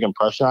made a big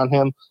impression on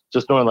him,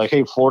 just knowing like,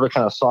 hey, Florida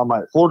was one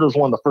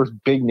of the first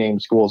big name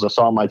schools that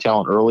saw my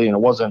talent early. And it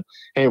wasn't,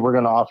 hey, we're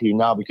going to offer you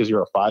now because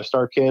you're a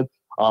 5-star kid.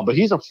 But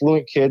he's a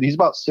fluent kid. He's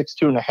about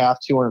 6'2.5",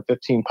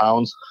 215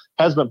 pounds,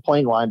 has been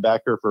playing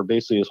linebacker for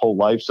basically his whole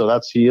life.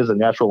 So he is a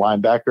natural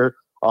linebacker.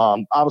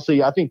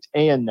 Obviously, I think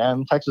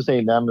Texas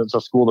A&M is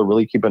a school to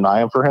really keep an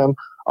eye on for him.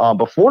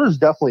 But Florida's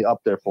definitely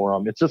up there for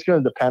him. It's just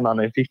going to depend on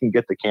if he can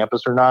get to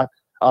campus or not.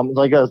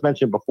 Like I was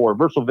mentioned before,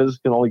 virtual visits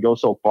can only go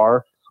so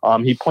far.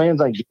 He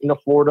plans on getting to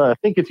Florida. I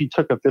think if he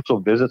took official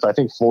visits, I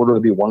think Florida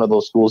would be one of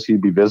those schools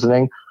he'd be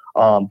visiting.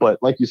 But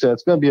like you said,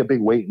 it's going to be a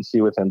big wait and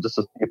see with him just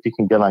to see if he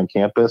can get on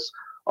campus.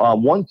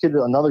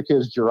 Another kid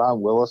is Jerron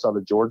Willis out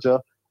of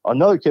Georgia.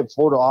 Another kid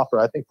Florida offered.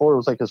 I think Florida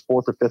was like his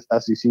 4th or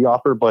 5th SEC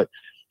offer, but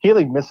he had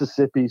like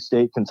Mississippi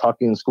State,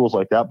 Kentucky, and schools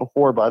like that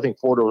before. But I think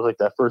Florida was like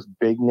that first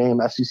big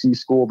name SEC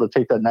school to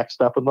take that next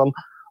step with them.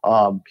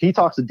 He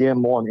talks to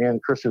Dan Mullen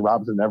and Christian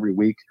Robinson every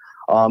week.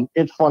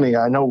 It's funny.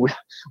 I know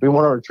we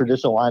want our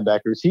traditional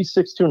linebackers. He's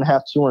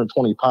 6'2.5",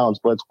 220 pounds,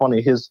 but it's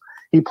funny.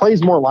 He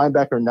plays more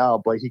linebacker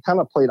now, but he kind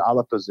of played out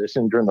of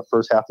position during the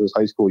first half of his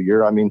high school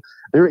year. I mean,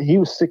 he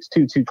was 6'2",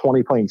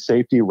 220 playing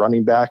safety,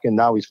 running back, and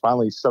now he's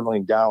finally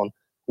settling down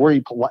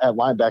at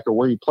linebacker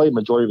where he played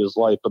majority of his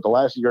life. But the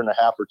last year and a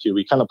half or two,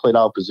 he kind of played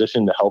out of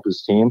position to help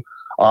his team.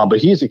 But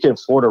he's a kid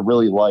Florida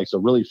really likes.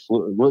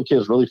 Kid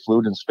is really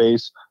fluid in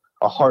space,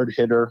 a hard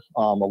hitter,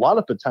 a lot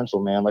of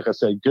potential, man. Like I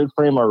said, good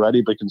frame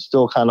already, but can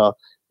still kind of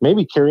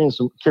maybe carry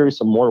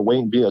some more weight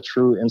and be a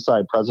true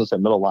inside presence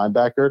at middle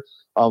linebacker.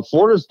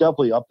 Florida's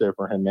definitely up there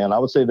for him, man. I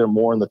would say they're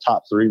more in the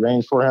top 3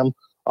 range for him.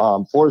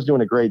 Florida's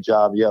doing a great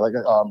job. Yeah,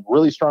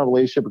 really strong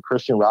relationship with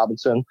Christian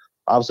Robinson.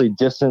 Obviously,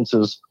 distance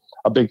is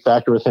a big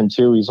factor with him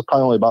too. He's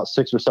probably only about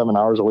 6 or 7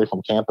 hours away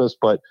from campus,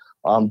 but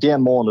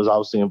Dan Mullen is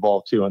obviously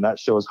involved too, and that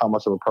shows how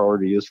much of a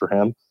priority he is for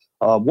him.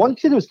 One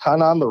kid who's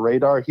kind of on the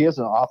radar, he has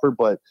an offer,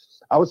 but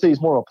I would say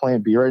he's more of a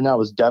plan B right now,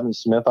 is Devin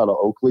Smith out of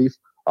Oakleaf.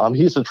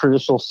 He's a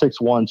traditional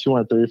 6'1",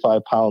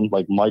 235-pound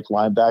like Mike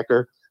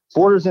linebacker.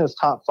 Florida's in his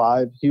top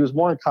 5. He was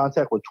more in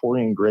contact with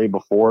Torian Gray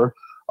before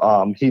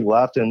he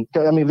left, and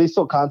I mean they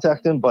still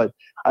contact him, but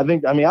I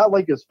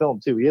like his film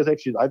too.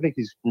 I think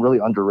he's really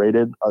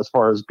underrated as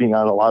far as being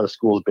on a lot of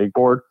schools' big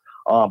board.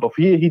 But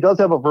he does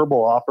have a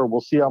verbal offer.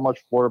 We'll see how much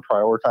Florida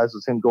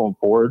prioritizes him going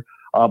forward.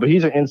 But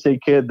he's an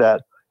in-state kid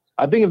that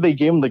I think if they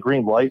gave him the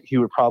green light, he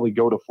would probably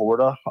go to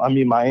Florida. I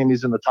mean,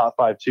 Miami's in the top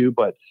 5 too,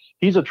 but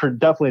he's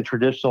definitely a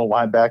traditional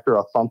linebacker,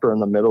 a thumper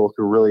in the middle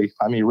who really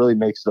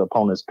makes the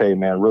opponents pay,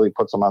 man, really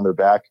puts them on their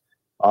back.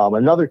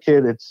 Another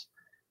kid,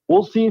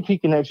 we'll see if he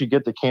can actually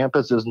get to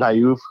campus, is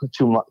Naif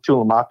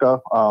Tulamaka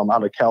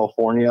out of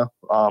California.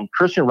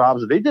 Christian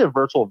Robinson, they did a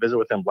virtual visit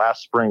with him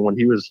last spring when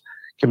he was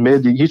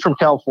committed. He's from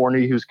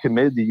California. He was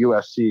committed to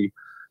USC.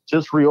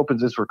 Just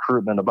reopens his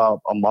recruitment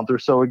about a month or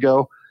so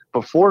ago.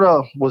 But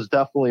Florida was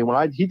definitely,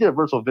 he did a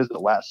virtual visit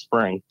last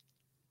spring,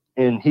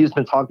 and he's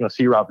been talking to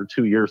C-Rob for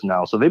 2 years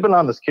now. So they've been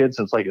on this kid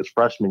since like his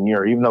freshman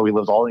year, even though he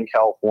lives all in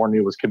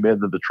California, was committed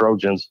to the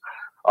Trojans.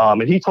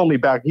 And he told me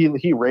back,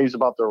 he raves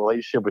about the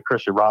relationship with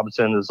Christian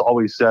Robinson, has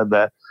always said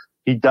that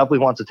he definitely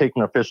wants to take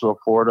an official to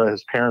Florida.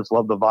 His parents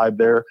love the vibe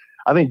there.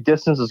 I think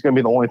distance is going to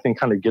be the only thing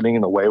kind of getting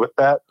in the way with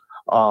that.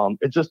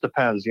 It just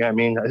depends. Yeah, I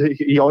mean,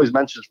 he always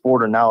mentions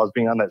Florida now as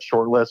being on that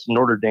short list.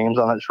 Notre Dame's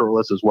on that short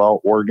list as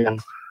well, Oregon.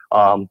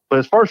 But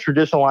as far as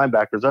traditional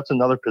linebackers, that's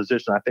another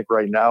position I think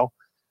right now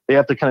they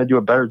have to kind of do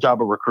a better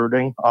job of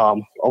recruiting. A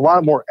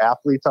lot more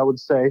athletes, I would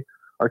say,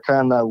 are kind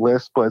of on that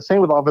list. But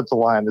same with offensive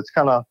line. It's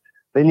kind of,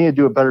 they need to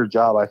do a better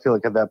job, I feel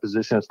like, at that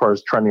position as far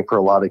as trending for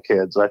a lot of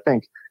kids. I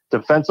think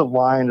defensive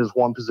line is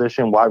one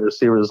position, wide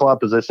receiver. There's a lot of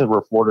positions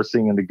where Florida's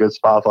seeing in a good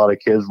spot with a lot of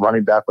kids,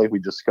 running back like we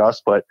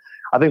discussed. But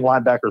I think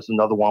linebacker is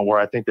another one where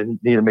I think they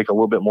need to make a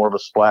little bit more of a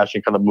splash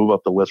and kind of move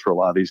up the list for a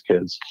lot of these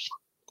kids.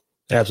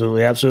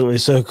 Absolutely, absolutely.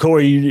 So,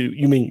 Corey,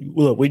 you mean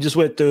look? We just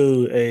went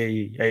through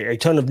a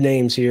ton of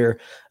names here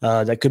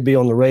that could be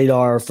on the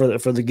radar for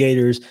the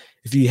Gators.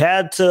 If you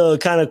had to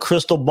kind of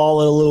crystal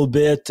ball it a little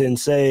bit and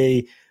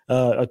say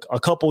a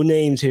couple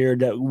names here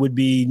that would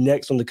be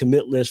next on the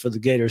commit list for the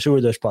Gators, who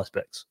are those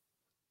prospects?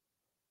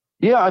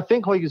 Yeah, I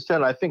think, like you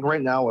said, I think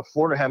right now with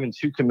Florida having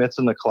 2 commits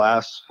in the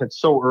class, it's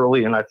so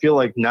early, and I feel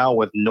like now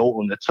with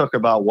Knowlton, it took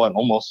about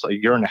almost a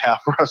year and a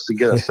half for us to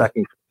get a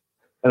second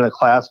in the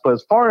class. But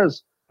as far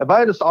as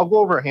I'll go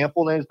over a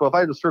handful of names, but if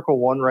I had to circle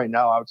one right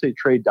now, I would say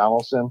Trey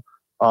Donaldson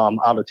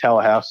out of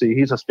Tallahassee.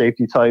 He's a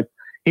safety type.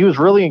 He was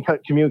really in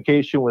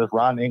communication with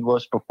Ron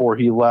English before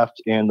he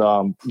left, and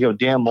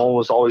Dan Mullen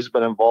has always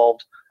been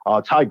involved.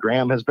 Ty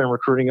Graham has been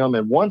recruiting him,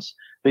 and once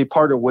they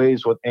parted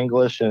ways with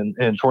English and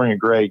Torian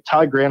Gray,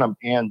 Ty Graham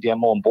and Dan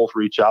Mullen both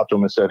reached out to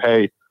him and said,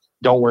 "Hey,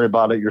 don't worry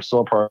about it. You're still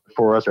a part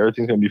for us.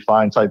 Everything's going to be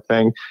fine," type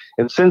thing.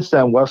 And since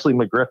then, Wesley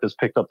McGriff has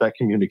picked up that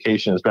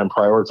communication, has been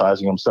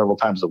prioritizing him several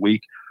times a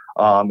week.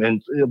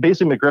 And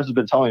basically McGriff has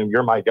been telling him,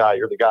 "You're my guy.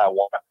 You're the guy I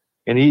want."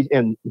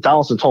 And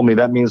Donaldson told me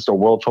that means the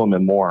world to him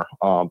and more.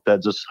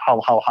 That just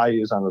how high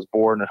he is on his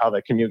board and how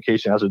that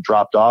communication hasn't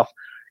dropped off.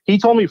 He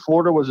told me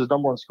Florida was his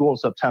number 1 school in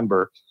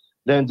September.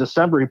 Then in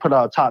December, he put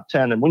out a top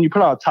 10. And when you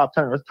put out a top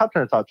 10 or top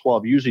 10 or top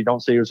 12, you usually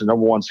don't say you're the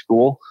number 1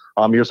 school.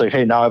 You're just like,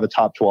 "Hey, now I have a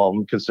top 12.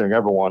 I'm considering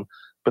everyone."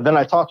 But then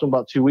I talked to him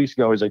about 2 weeks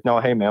ago. He's like, "No,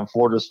 hey, man,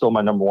 Florida's still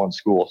my number 1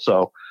 school."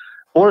 So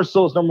Florida's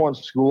still his number 1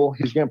 school.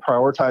 He's getting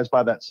prioritized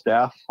by that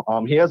staff.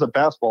 He has a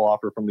basketball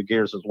offer from the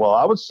Gators as well.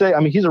 I would say,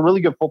 he's a really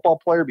good football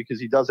player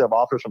because he does have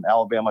offers from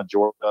Alabama,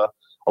 Georgia,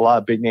 a lot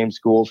of big-name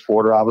schools,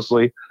 Florida,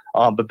 obviously.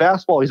 But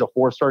basketball, he's a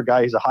 4-star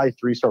guy. He's a high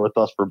 3-star with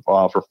us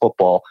for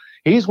football.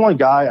 He's one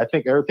guy, I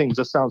think everything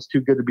just sounds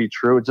too good to be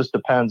true. It just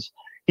depends.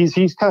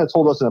 He's kind of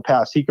told us in the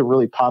past he could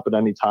really pop at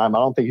any time. I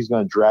don't think he's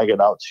going to drag it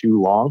out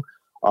too long.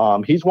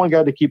 He's one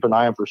guy to keep an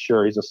eye on for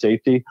sure. He's a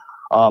safety.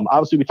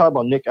 Obviously, we talked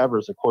about Nick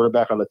Evers, a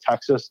quarterback out of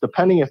Texas.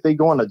 Depending if they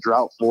go on a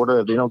drought, Florida,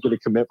 if they don't get a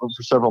commitment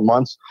for several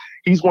months,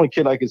 he's one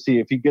kid I could see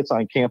if he gets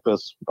on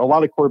campus. A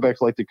lot of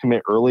quarterbacks like to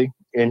commit early,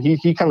 and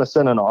he kind of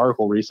sent an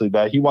article recently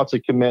that he wants to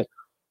commit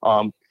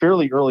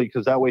fairly early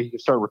because that way he can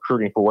start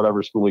recruiting for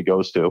whatever school he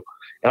goes to.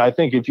 And I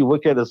think if you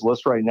look at his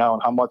list right now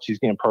and how much he's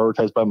getting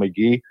prioritized by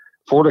McGee,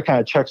 Florida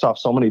kind of checks off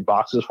so many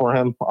boxes for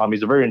him.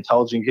 He's a very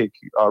intelligent kid,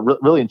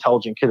 really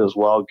intelligent kid as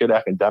well, good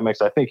academics.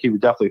 I think he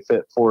would definitely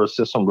fit Florida's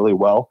system really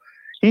well.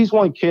 He's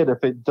one kid,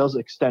 if it does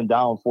extend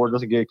down, Florida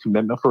doesn't get a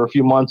commitment for a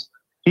few months,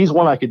 he's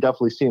one I could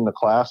definitely see in the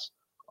class.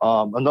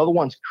 Another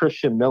one's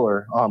Christian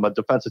Miller, a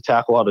defensive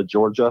tackle out of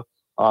Georgia.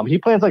 He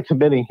plans on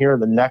committing here in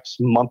the next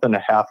month and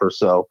a half or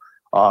so.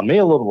 Maybe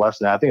a little less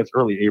than that. I think it's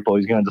early April.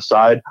 He's going to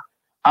decide.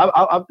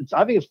 I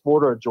think it's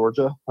Florida or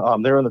Georgia.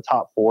 They're in the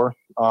top 4.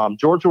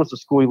 Georgia was the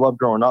school he loved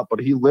growing up, but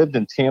he lived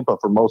in Tampa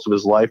for most of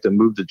his life and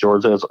moved to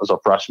Georgia as a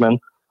freshman.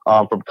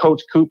 From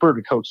Coach Cooper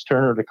to Coach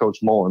Turner to Coach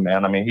Mullen,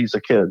 man. He's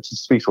a kid. He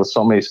speaks with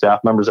so many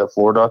staff members at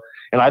Florida.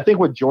 And I think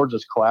with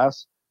Georgia's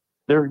class,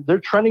 they're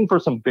trending for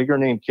some bigger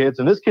name kids.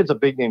 And this kid's a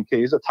big name kid.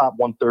 He's a top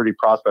 130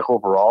 prospect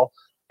overall.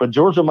 But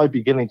Georgia might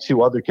be getting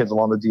 2 other kids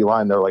along the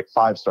D-line. They're like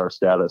 5-star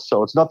status.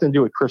 So it's nothing to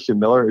do with Christian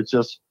Miller. It's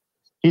just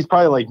he's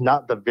probably like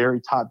not the very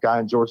top guy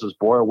in Georgia's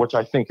board, which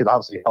I think could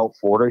obviously help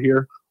Florida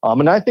here.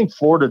 And I think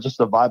Florida, just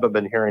the vibe I've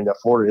been hearing that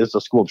Florida is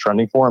the school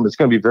trending for him. It's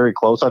going to be very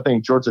close. I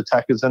think Georgia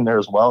Tech is in there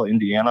as well,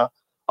 Indiana.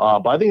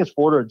 But I think it's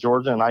Florida or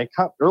Georgia. And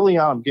early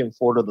on, I'm giving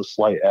Florida the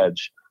slight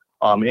edge.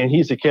 And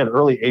he's a kid,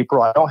 early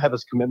April. I don't have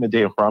his commitment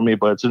date in front of me,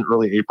 but it's in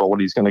early April when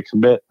he's going to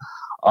commit.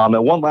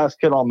 And one last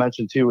kid I'll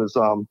mention too is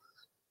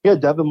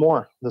Devin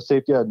Moore, the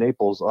safety out of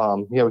Naples.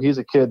 He's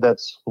a kid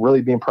that's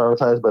really being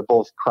prioritized by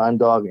both Crime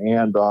Dog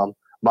and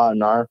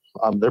Montanar.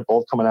 They're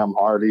both coming at him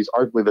hard. He's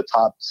arguably the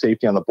top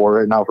safety on the board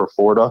right now for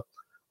Florida.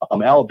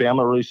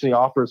 Alabama recently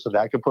offered, so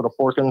that could put a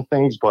fork in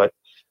things. But,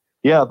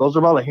 yeah, those are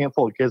about a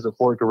handful of kids that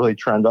Florida could really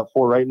trend up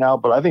for right now.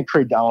 But I think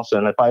Trey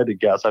Donaldson, if I had to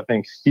guess, I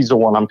think he's the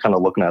one I'm kind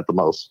of looking at the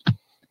most.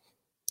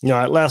 All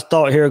right, last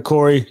thought here,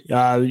 Corey.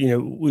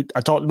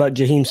 I talked about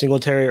Jaheim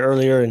Singletary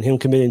earlier and him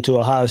committing to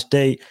Ohio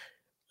State.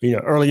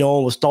 Early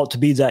on was thought to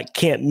be that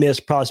can't-miss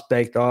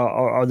prospect.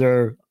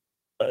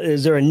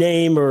 Is there a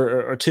name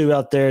or 2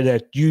 out there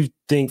that you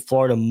think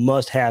Florida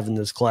must have in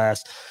this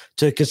class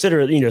to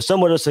consider,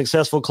 somewhat a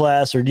successful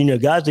class, or,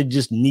 guys they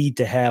just need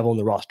to have on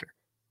the roster?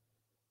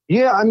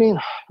 Yeah,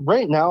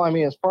 right now,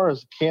 as far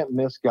as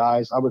can't-miss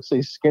guys, I would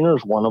say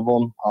Skinner's one of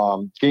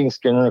them. Getting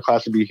Skinner in the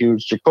class would be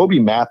huge. Jacoby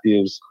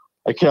Matthews,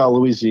 a kid out of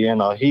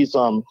Louisiana, he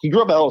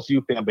grew up an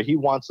LSU fan, but he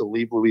wants to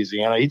leave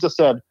Louisiana. He just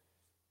said,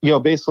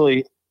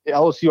 basically –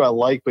 LSU I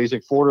like, but he's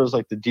like Florida is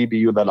like the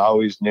DBU that I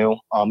always knew.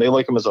 They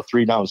like him as a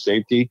 3-down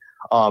safety,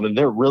 and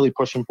they're really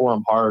pushing for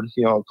him hard.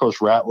 Coach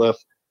Ratliff,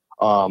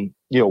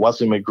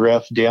 Wesley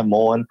McGriff, Dan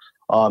Mullen,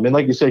 and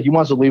like you said, he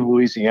wants to leave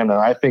Louisiana.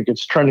 And I think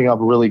it's trending up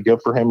really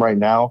good for him right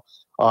now.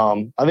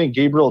 I think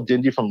Gabriel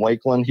Dindy from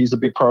Lakeland, he's a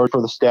big priority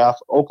for the staff.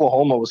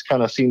 Oklahoma was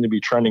kind of seen to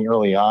be trending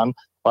early on,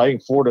 but I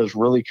think Florida has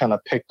really kind of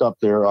picked up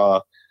their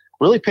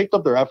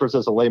efforts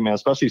as a layman,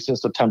 especially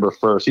since September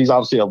 1st. He's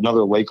obviously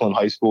another Lakeland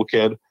high school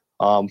kid.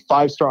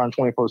 5-star on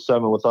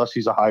 24/7 with us.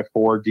 He's a high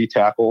 4 D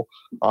tackle.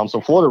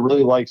 So Florida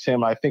really likes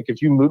him. I think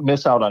if you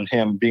miss out on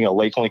him being a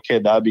Lakeland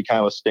kid, that would be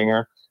kind of a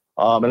stinger.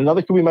 And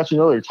another kid we mentioned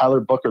earlier, Tyler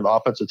Booker, the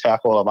offensive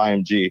tackle out of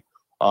IMG.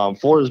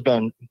 Florida's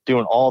been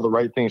doing all the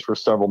right things for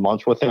several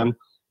months with him.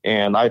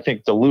 And I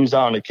think to lose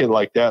out on a kid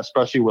like that,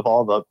 especially with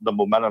all the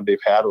momentum they've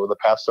had over the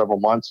past several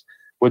months,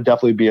 would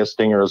definitely be a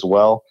stinger as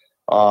well.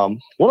 One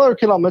other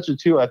kid I'll mention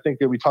too, I think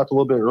that we talked a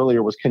little bit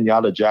earlier, was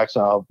Kenyatta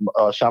Jackson of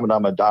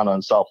Chaminade Madonna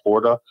in South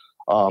Florida.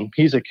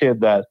 He's a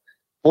kid that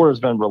Florida's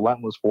been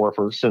relentless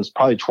for since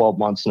probably 12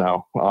 months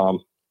now.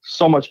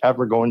 So much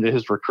effort going into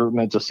his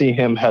recruitment. To see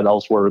him head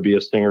elsewhere would be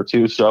a stinger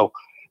too. So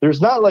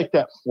there's not like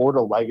that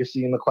Florida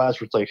legacy in the class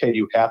where it's like, hey,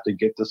 you have to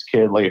get this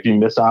kid. Like if you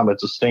miss on him,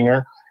 it's a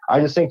stinger. I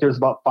just think there's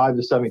about 5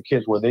 to 7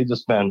 kids where they've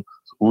just been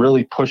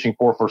really pushing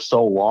for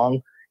so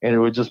long. And it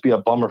would just be a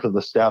bummer for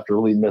the staff to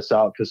really miss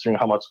out considering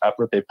how much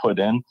effort they put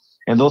in.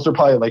 And those are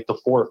probably like the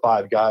 4 or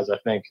 5 guys, I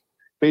think,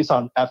 based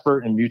on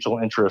effort and mutual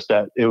interest,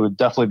 that it would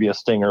definitely be a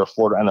stinger if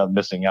Florida ended up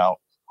missing out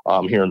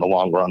here in the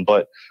long run.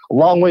 But a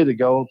long way to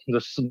go.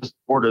 This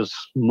sport is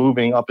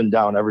moving up and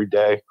down every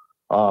day.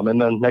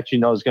 And then next,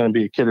 is going to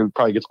be a kid who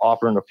probably gets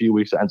offered in a few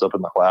weeks and ends up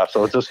in the class.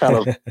 So it's just kind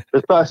of,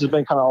 this class has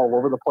been kind of all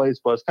over the place,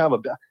 but it's kind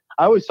of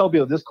I always tell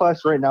people this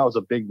class right now is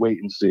a big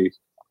wait and see.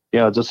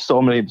 Just so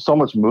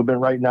much movement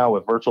right now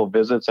with virtual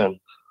visits, and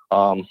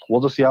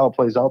we'll just see how it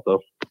plays out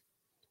though.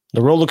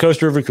 The roller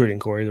coaster of recruiting,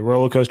 Corey. The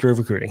roller coaster of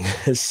recruiting.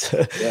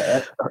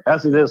 Yeah,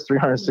 as it is,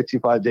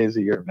 365 days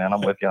a year, man. I'm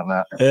with you on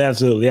that.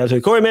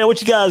 Absolutely. Corey, man, what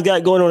you guys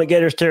got going on at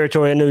Gators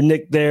territory? I know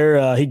Nick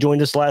there. He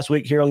joined us last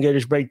week here on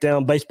Gators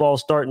Breakdown. Baseball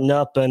starting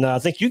up, and I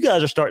think you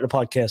guys are starting a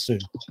podcast soon.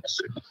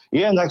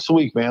 Yeah, next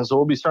week, man. So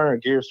we'll be starting our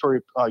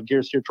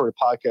Gators Territory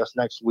podcast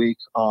next week.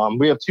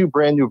 We have 2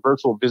 brand new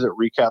virtual visit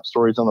recap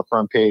stories on the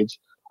front page.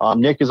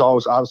 Nick is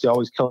always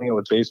killing it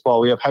with baseball.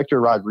 We have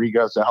Hector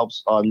Rodriguez that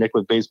helps Nick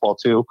with baseball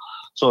too.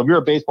 So if you're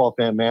a baseball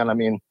fan, man, I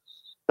mean,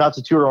 not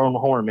to toot our own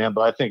horn, man,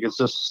 but I think it's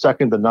just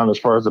second to none as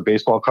far as the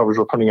baseball coverage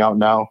we're putting out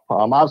now.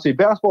 Obviously,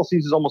 basketball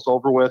season is almost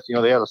over with.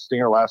 They had a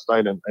stinger last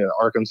night in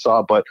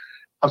Arkansas, but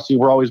obviously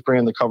we're always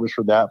bringing the coverage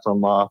for that,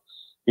 from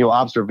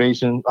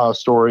observation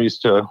stories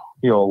to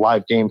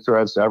live game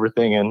threads to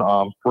everything. And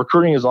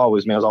recruiting is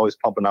always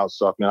pumping out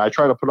stuff, man. I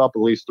try to put up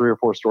at least 3 or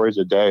 4 stories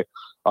a day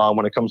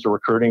when it comes to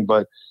recruiting.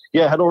 But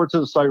yeah, head over to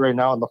the site right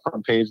now on the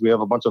front page. We have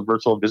a bunch of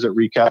virtual visit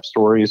recap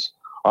stories,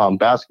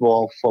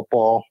 basketball,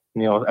 football,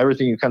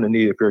 everything you kind of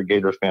need if you're a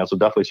Gators fan. So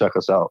definitely check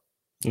us out.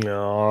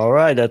 All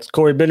right. That's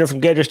Corey Bender from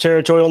Gators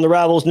Territory on the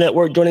Rivals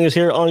Network joining us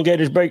here on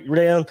Gators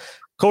Breakdown.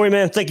 Corey,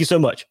 man, thank you so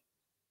much.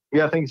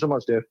 Yeah, thank you so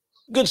much, Dave.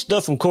 Good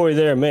stuff from Corey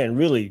there, man.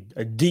 Really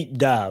a deep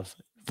dive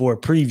for a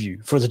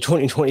preview for the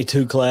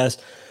 2022 class.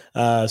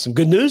 Some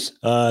good news,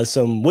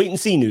 some wait and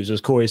see news, as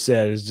Corey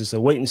said. It's just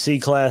a wait and see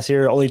class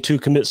here. Only 2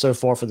 commits so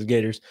far for the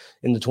Gators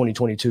in the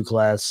 2022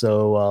 class.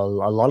 So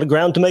a lot of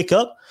ground to make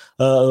up.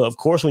 Of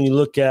course, when you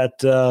look at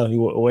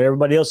what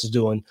everybody else is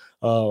doing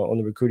on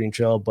the recruiting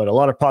trail, but a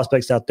lot of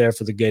prospects out there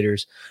for the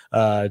Gators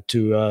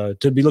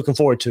to be looking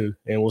forward to,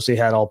 and we'll see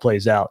how it all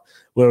plays out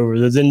over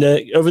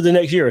the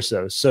next year or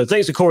so. So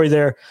thanks to Corey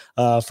there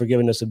for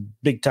giving us a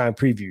big time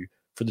preview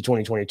for the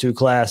 2022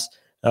 class.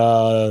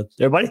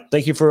 Everybody,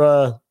 thank you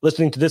for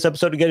listening to this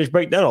episode of Gators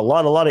Breakdown. A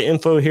lot of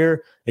info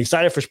here.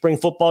 Excited for spring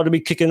football to be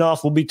kicking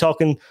off. We'll be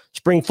talking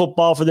spring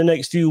football for the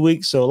next few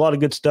weeks, so a lot of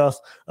good stuff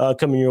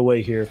coming your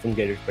way here from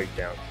Gators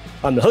Breakdown.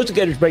 I'm the host of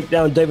Gators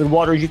Breakdown, David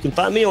Waters. You can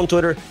find me on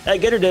Twitter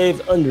at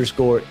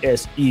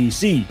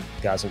GatorDave_SEC.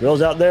 Guys and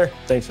girls out there,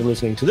 thanks for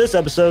listening to this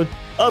episode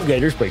of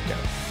Gators Breakdown.